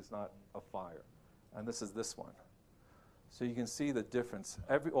when there's not a fire? And this is this one. So you can see the difference.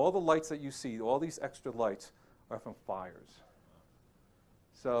 All the lights that you see, all these extra lights, are from fires.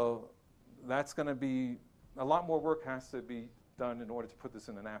 So that's going to be, a lot more work has to be done in order to put this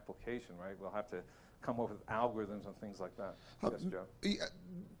in an application, right? We'll have to come up with algorithms and things like that. Yes, Joe?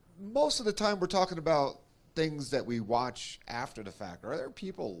 Most of the time we're talking about things that we watch after the fact. Are there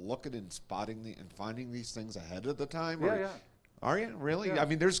people looking and spotting and finding these things ahead of the time? Yeah, yeah. Are you? Really? Yeah. I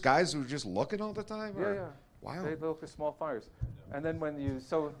mean, there's guys who are just looking all the time? Yeah, or? yeah. Wow. They look at small fires. And then when you,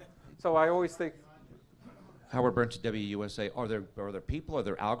 so I always think, Howard Burns at WUSA. Are there people? Are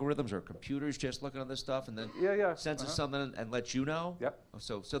there algorithms or computers just looking at this stuff and then senses something and lets you know? Yep.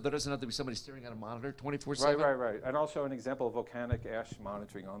 So there doesn't have to be somebody staring at a monitor 24/7. Right. And I'll show an example of volcanic ash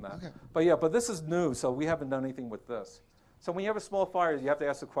monitoring on that. Okay. But this is new, so we haven't done anything with this. So when you have a small fire, you have to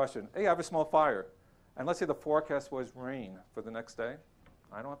ask the question, hey, I have a small fire. And let's say the forecast was rain for the next day.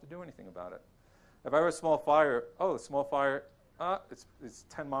 I don't have to do anything about it. If I have a small fire, it's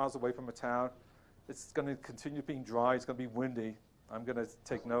 10 miles away from a town. It's going to continue being dry. It's going to be windy. I'm going to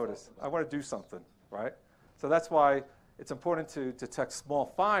take notice. I want to do something, right? So that's why it's important to detect small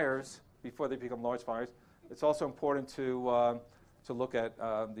fires before they become large fires. It's also important to look at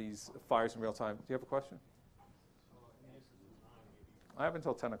these fires in real time. Do you have a question? I have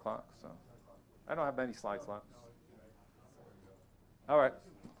until 10 o'clock, so I don't have many slides left. All right.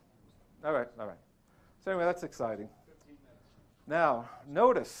 So anyway, that's exciting. Now,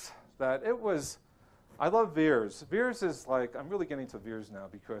 notice that it was, I love VIIRS. VIIRS is like, I'm really getting into VIIRS now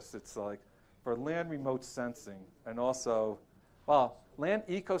because it's like for land remote sensing and also, well, land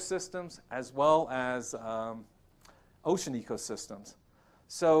ecosystems as well as ocean ecosystems.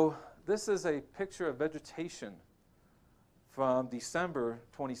 So this is a picture of vegetation from December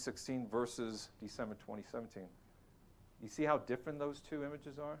 2016 versus December 2017. You see how different those two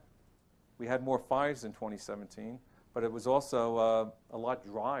images are? We had more fires in 2017, but it was also a lot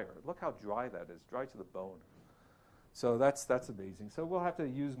drier. Look how dry that is, dry to the bone. So that's amazing. So we'll have to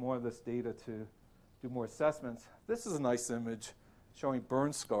use more of this data to do more assessments. This is a nice image showing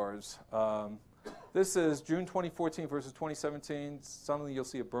burn scars. This is June 2014 versus 2017. Suddenly you'll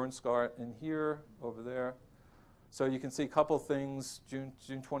see a burn scar in here, over there. So you can see a couple things, June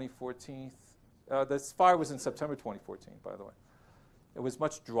 2014. This fire was in September 2014, by the way. It was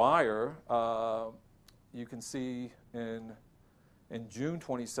much drier. You can see in June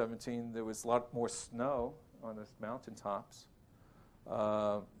 2017, there was a lot more snow on the mountaintops.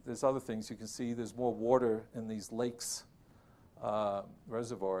 There's other things you can see. There's more water in these lakes,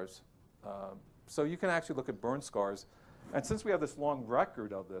 reservoirs. So you can actually look at burn scars. And since we have this long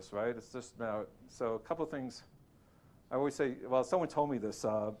record of this, right, it's just now, so a couple of things. I always say, well, someone told me this.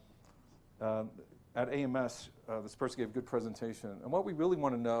 At AMS, this person gave a good presentation. And what we really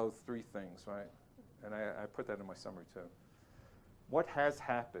want to know, three things, right? And I put that in my summary, too. What has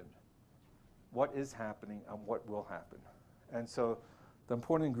happened? What is happening? And what will happen? And so the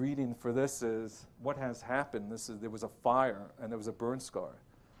important ingredient for this is what has happened. There was a fire, and there was a burn scar.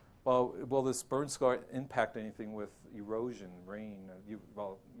 Well, will this burn scar impact anything with erosion, rain? You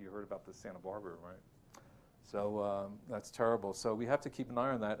heard about the Santa Barbara, right? So that's terrible. So we have to keep an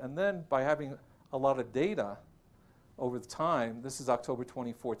eye on that. And then by having a lot of data over the time, this is October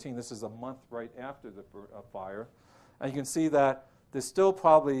 2014. This is a month right after the fire. And you can see that there's still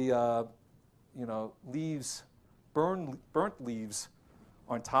probably leaves, burnt leaves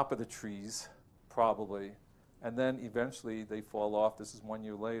on top of the trees, probably. And then eventually they fall off. This is 1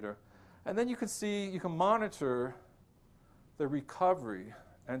 year later. And then you can see, you can monitor the recovery.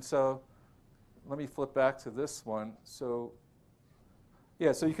 And so let me flip back to this one. So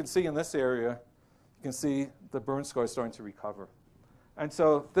yeah, so you can see in this area, you can see the burn scar is starting to recover. And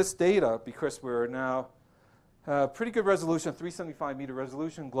so this data, because we're now pretty good resolution, 375 meter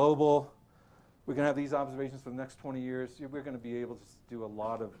resolution, global, we're going to have these observations for the next 20 years. We're going to be able to do a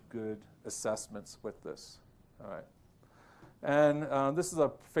lot of good assessments with this. All right. And this is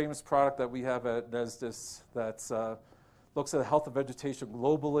a famous product that we have at NESDIS that looks at the health of vegetation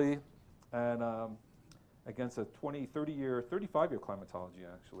globally and against a 20, 30-year, 35-year climatology,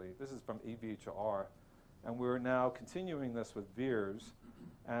 actually. This is from AVHR. And we're now continuing this with VIIRS.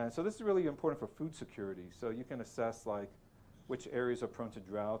 And so this is really important for food security. So you can assess like which areas are prone to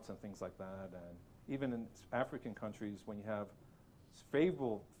droughts and things like that. And even in African countries, when you have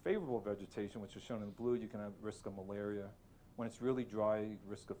favorable vegetation, which is shown in the blue, you can have risk of malaria. When it's really dry,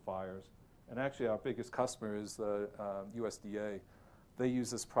 risk of fires. And actually, our biggest customer is the USDA. They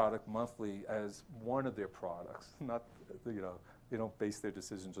use this product monthly as one of their products. Not, they don't base their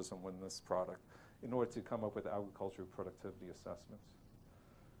decision just on this product in order to come up with agricultural productivity assessments.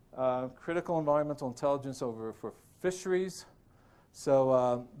 Critical environmental intelligence for fisheries.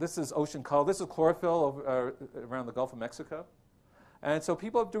 So this is ocean color. This is chlorophyll around the Gulf of Mexico. And so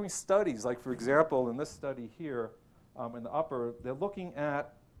people are doing studies, like for example, in this study here, in the upper, they're looking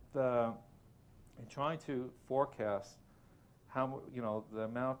at and trying to forecast how the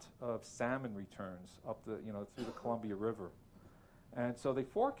amount of salmon returns up through the Columbia River. And so they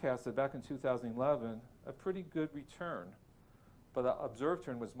forecasted back in 2011 a pretty good return, but the observed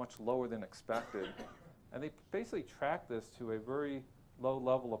return was much lower than expected. And they basically track this to a very low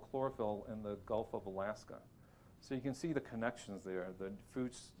level of chlorophyll in the Gulf of Alaska. So you can see the connections there,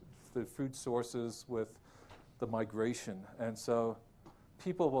 the food sources with the migration. And so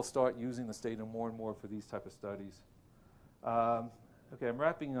people will start using this data more and more for these type of studies. Okay, I'm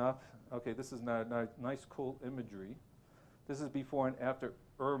wrapping up. Okay, this is nice, cool imagery. This is before and after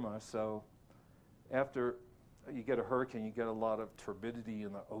Irma. So after you get a hurricane, you get a lot of turbidity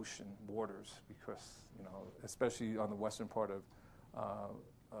in the ocean waters because, you know, especially on the western part of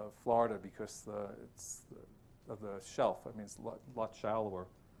Florida because of the shelf. I mean, it's a lot shallower.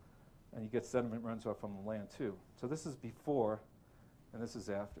 And you get sediment runs off from the land too. So this is before, and this is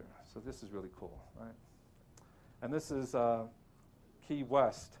after. So this is really cool, right? And this is Key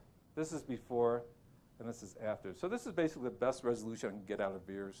West. This is before, and this is after. So this is basically the best resolution I can get out of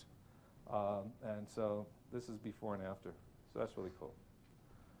VIIRS. And so this is before and after. So that's really cool.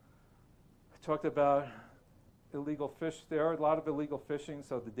 I talked about illegal fish. There are a lot of illegal fishing,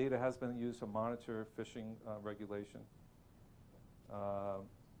 so the data has been used to monitor fishing regulation.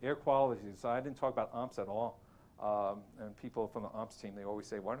 Air quality. So I didn't talk about OMPS at all. And people from the OMPS team, they always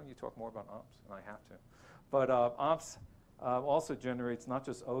say, why don't you talk more about OMPS? And I have to. But OMPS also generates not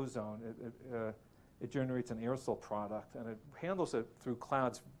just ozone, it generates an aerosol product, and it handles it through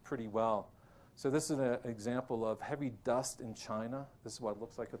clouds pretty well. So this is an example of heavy dust in China. This is what it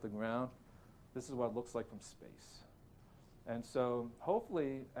looks like at the ground. This is what it looks like from space. And so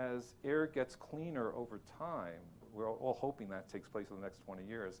hopefully as air gets cleaner over time, we're all hoping that takes place in the next 20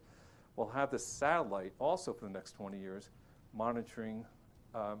 years, we'll have this satellite also for the next 20 years monitoring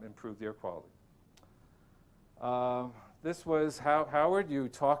improved air quality. This was how, Howard, you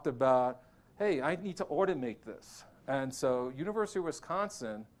talked about, hey, I need to automate this. And so University of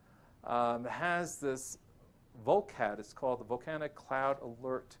Wisconsin has this VOCAT, it's called the Volcanic Cloud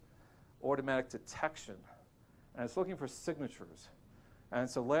Alert Automatic Detection. And it's looking for signatures. And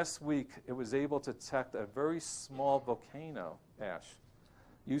so last week, it was able to detect a very small volcano ash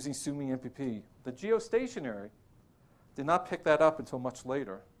using SUMI MPP. The geostationary did not pick that up until much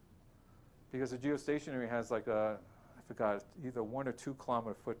later because the geostationary has like a, I forgot, either 1 or 2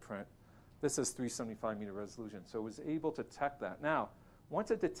 kilometer footprint. This is 375 meter resolution. So it was able to detect that. Now, once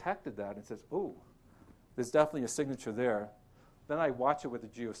it detected that, it says, oh, there's definitely a signature there. Then I watch it with the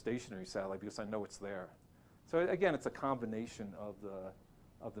geostationary satellite because I know it's there. So again, it's a combination of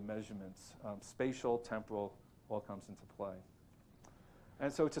the measurements. Spatial, temporal, all comes into play.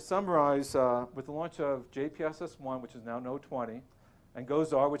 And so to summarize, with the launch of JPSS 1, which is now NOAA 20, and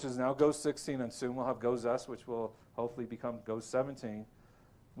GOES-R, which is now GOES 16, and soon we'll have GOES-S, which will hopefully become GOES 17,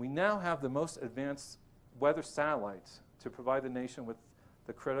 we now have the most advanced weather satellites to provide the nation with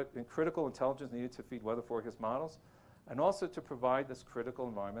the critical intelligence needed to feed weather forecast models, and also to provide this critical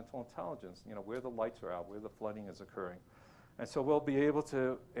environmental intelligence, you know, where the lights are out, where the flooding is occurring. And so we'll be able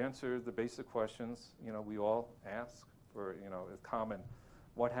to answer the basic questions, you know, we all ask for, you know, it's common.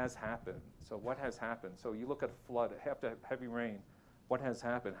 What has happened? So what has happened? So you look at a flood, after heavy rain, what has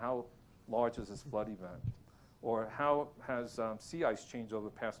happened? How large is this flood event? Or how has sea ice changed over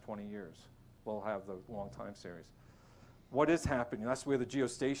the past 20 years? We'll have the long time series. What is happening? That's where the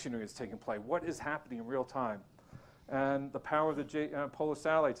geostationary is taking place. What is happening in real time? And the power of the polar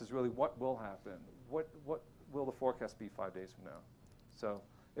satellites is really what will happen. What will the forecast be 5 days from now? So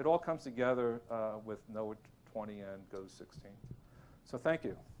it all comes together with NOAA 20 and GOES 16. So thank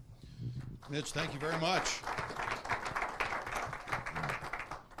you. Mitch, thank you very much.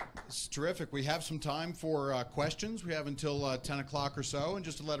 It's terrific. We have some time for questions. We have until 10 o'clock or so. And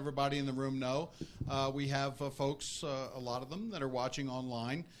just to let everybody in the room know, we have folks, a lot of them, that are watching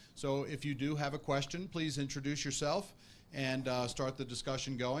online. So if you do have a question, please introduce yourself and start the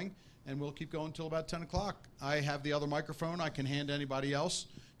discussion going. And we'll keep going until about 10 o'clock. I have the other microphone. I can hand anybody else.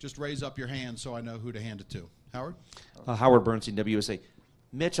 Just raise up your hand so I know who to hand it to. Howard? Howard Bernstein, WSA.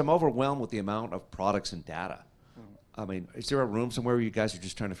 Mitch, I'm overwhelmed with the amount of products and data. I mean, is there a room somewhere where you guys are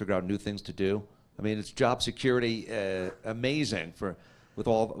just trying to figure out new things to do? I mean, it's job security amazing with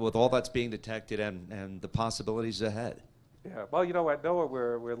all that's being detected and the possibilities ahead. Yeah, well, you know, at NOAA,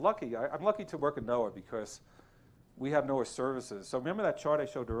 we're lucky. I'm lucky to work at NOAA because we have NOAA services. So remember that chart I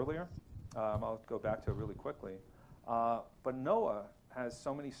showed earlier? I'll go back to it really quickly. But NOAA has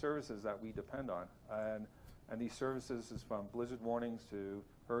so many services that we depend on. And these services is from blizzard warnings to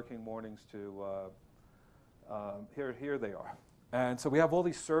hurricane warnings to here they are. And so we have all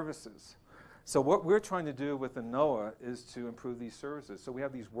these services. So what we're trying to do with the NOAA is to improve these services. So we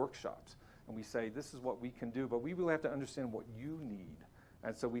have these workshops, and we say, this is what we can do, but we really have to understand what you need.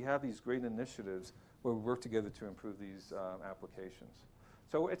 And so we have these great initiatives where we work together to improve these applications.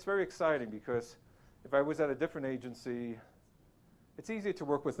 So it's very exciting because, if I was at a different agency, it's easier to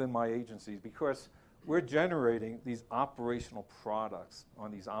work within my agencies because we're generating these operational products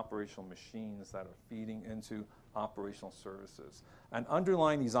on these operational machines that are feeding into operational services. And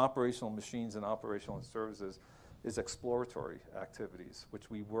underlying these operational machines and operational services is exploratory activities, which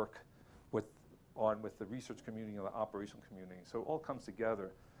we work with the research community and the operational community. So it all comes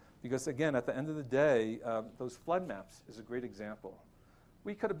together. Because again, at the end of the day, those flood maps is a great example.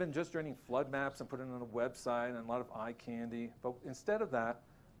 We could have been just generating flood maps and putting it on a website and a lot of eye candy, but instead of that,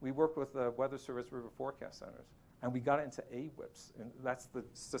 we worked with the Weather Service River Forecast Centers, and we got it into AWIPS, and that's the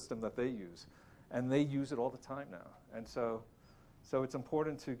system that they use. And they use it all the time now. And so it's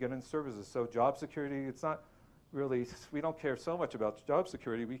important to get in services. So job security, it's not really, we don't care so much about job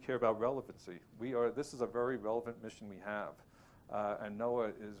security, we care about relevancy. This is a very relevant mission we have. And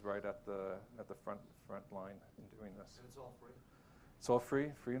NOAA is right at the front line in doing this. And it's all free? It's all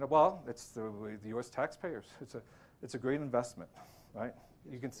free. Well, it's the U.S. taxpayers. It's a great investment, right?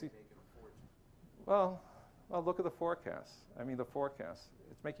 You can see. Well, look at the forecast. I mean, the forecast.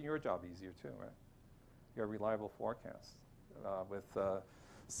 It's making your job easier too, right? You have reliable forecasts with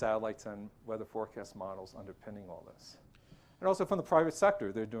satellites and weather forecast models underpinning all this. And also from the private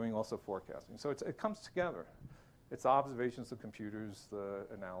sector, they're doing also forecasting. So it comes together. It's observations of computers, the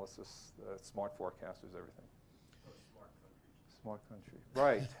analysis, the smart forecasters, everything. Smart country.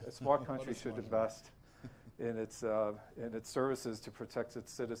 Right. A smart country should invest in its services to protect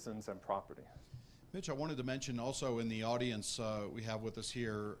its citizens and property. Mitch, I wanted to mention also in the audience we have with us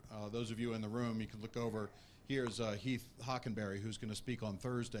here, those of you in the room, you can look over. Here's Heath Hockenberry, who's going to speak on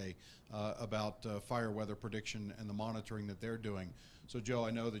Thursday about fire weather prediction and the monitoring that they're doing. So, Joe, I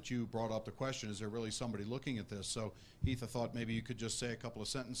know that you brought up the question, is there really somebody looking at this? So, Heath, I thought maybe you could just say a couple of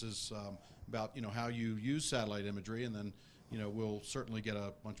sentences about, how you use satellite imagery, and then, we'll certainly get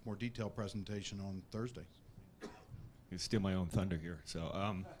a much more detailed presentation on Thursday. You steal my own thunder here.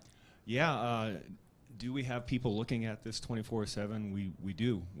 So, do we have people looking at this 24/7? We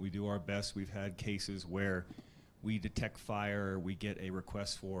do. We do our best. We've had cases where we detect fire, we get a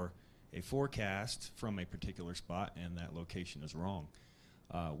request for a forecast from a particular spot, and that location is wrong.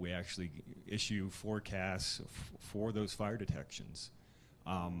 We actually issue forecasts for those fire detections.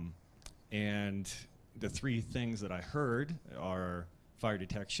 And the three things that I heard are fire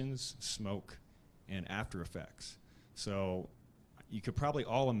detections, smoke, and after effects. So you could probably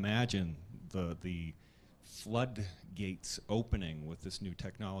all imagine the floodgates opening with this new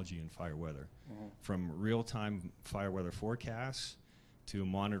technology in fire weather. Mm-hmm. From real-time fire weather forecasts to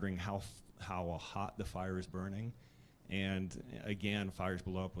monitoring how hot the fire is burning. And again, fires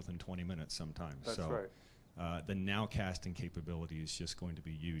blow up within 20 minutes sometimes. That's so right. The nowcasting capability is just going to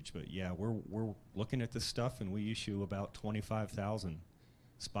be huge. But yeah, we're looking at this stuff, and we issue about 25,000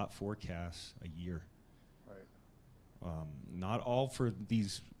 spot forecasts a year. Right. Not all for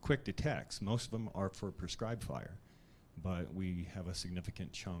these quick detects. Most of them are for prescribed fire. But we have a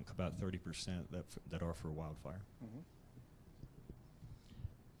significant chunk, about 30%, that are for wildfire. Mm-hmm.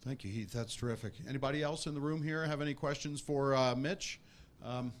 Thank you, Heath. That's terrific. Anybody else in the room here have any questions for Mitch?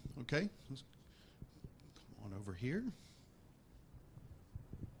 Okay. Let's come on over here.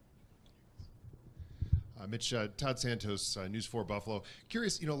 Mitch, Todd Santos, News 4 Buffalo.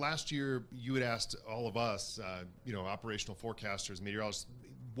 Curious, last year you had asked all of us, operational forecasters, meteorologists,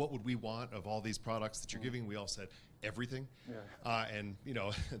 what would we want of all these products that you're giving? We all said everything. Yeah. And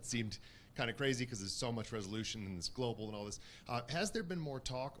it seemed kind of crazy because there's so much resolution and it's global and all this. Has there been more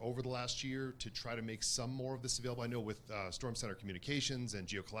talk over the last year to try to make some more of this available? I know with Storm Center Communications and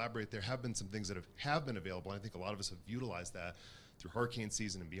GeoCollaborate, there have been some things that have been available. I think a lot of us have utilized that through hurricane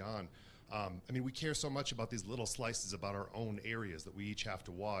season and beyond. We care so much about these little slices about our own areas that we each have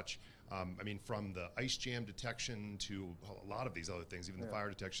to watch. From the ice jam detection to a lot of these other things, even the fire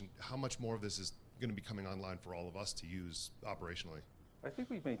detection, how much more of this is going to be coming online for all of us to use operationally? I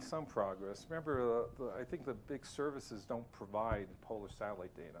think we've made some progress. Remember, I think the big services don't provide polar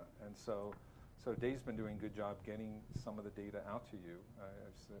satellite data, and so Dave's been doing a good job getting some of the data out to you.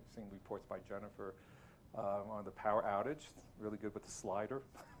 I've seen reports by Jennifer on the power outage, really good with the slider.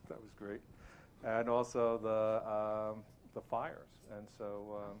 That was great, and also the fires. And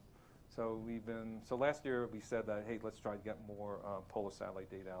so last year we said that, hey, let's try to get more polar satellite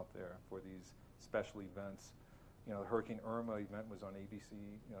data out there for these special events. The Hurricane Irma event was on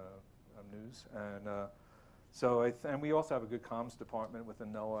ABC News, and and we also have a good comms department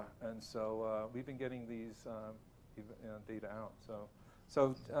within NOAA, and so we've been getting these data out. So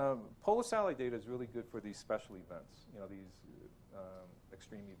polar satellite data is really good for these special events, these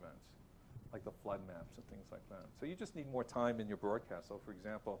extreme events. like the flood maps and things like that. So you just need more time in your broadcast. So for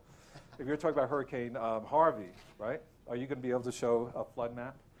example, if you're talking about Hurricane Harvey, right? Are you going to be able to show a flood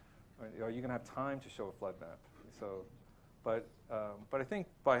map? Are you going to have time to show a flood map? So, but I think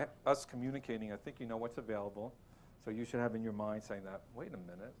by us communicating, I think you know what's available. So you should have in your mind saying that, wait a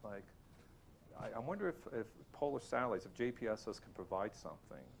minute, like, I wonder if polar satellites, if JPSS can provide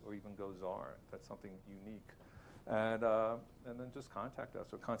something, or even GOES-R, that's something unique. And then just contact us,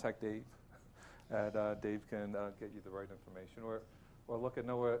 or contact Dave. And Dave can get you the right information. Or look at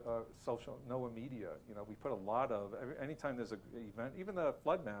NOAA media. You know, we put a lot of, anytime there's an event, even the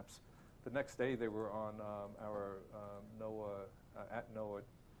flood maps, the next day they were on our NOAA, at NOAA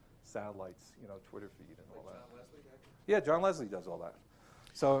satellites, you know, Twitter feed and all that. John Leslie back there? Yeah, John Leslie does all that.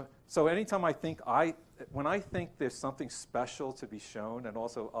 So anytime when I think there's something special to be shown, and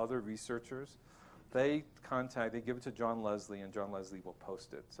also other researchers, they give it to John Leslie, and John Leslie will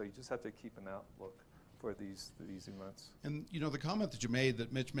post it. So you just have to keep an outlook for these events. And you know, the comment that you made,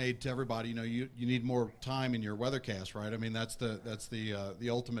 that Mitch made to everybody, you know, you need more time in your weathercast, right? I mean, that's the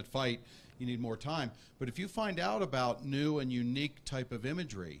ultimate fight. You need more time. But if you find out about new and unique type of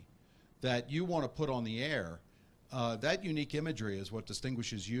imagery that you want to put on the air, that unique imagery is what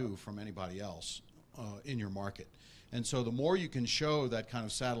distinguishes you from anybody else in your market. And so the more you can show that kind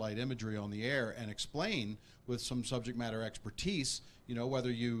of satellite imagery on the air and explain with some subject matter expertise, you know,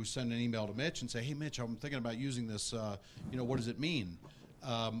 whether you send an email to Mitch and say, hey, Mitch, I'm thinking about using this, you know, what does it mean?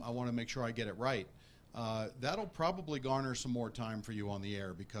 I want to make sure I get it right. That'll probably garner some more time for you on the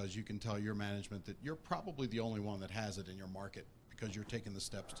air, because you can tell your management that you're probably the only one that has it in your market, because you're taking the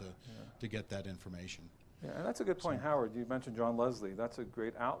steps to get that information. Yeah, and that's a good point, Howard. You mentioned John Leslie. That's a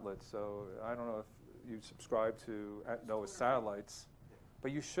great outlet. So I don't know if you subscribe to NOAA satellites,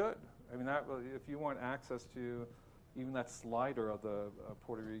 but you should. I mean, if you want access to even that slider of the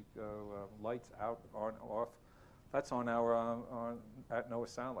Puerto Rico lights out, on, off, that's on our at NOAA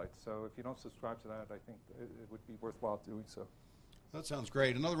satellites. So if you don't subscribe to that, I think it would be worthwhile doing so. That sounds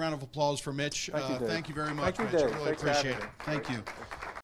great. Another round of applause for Mitch. Thank you, Dave. Thank you very much, Thank you, Mitch. Dave. I really Thanks for appreciate having it. me. Thank you.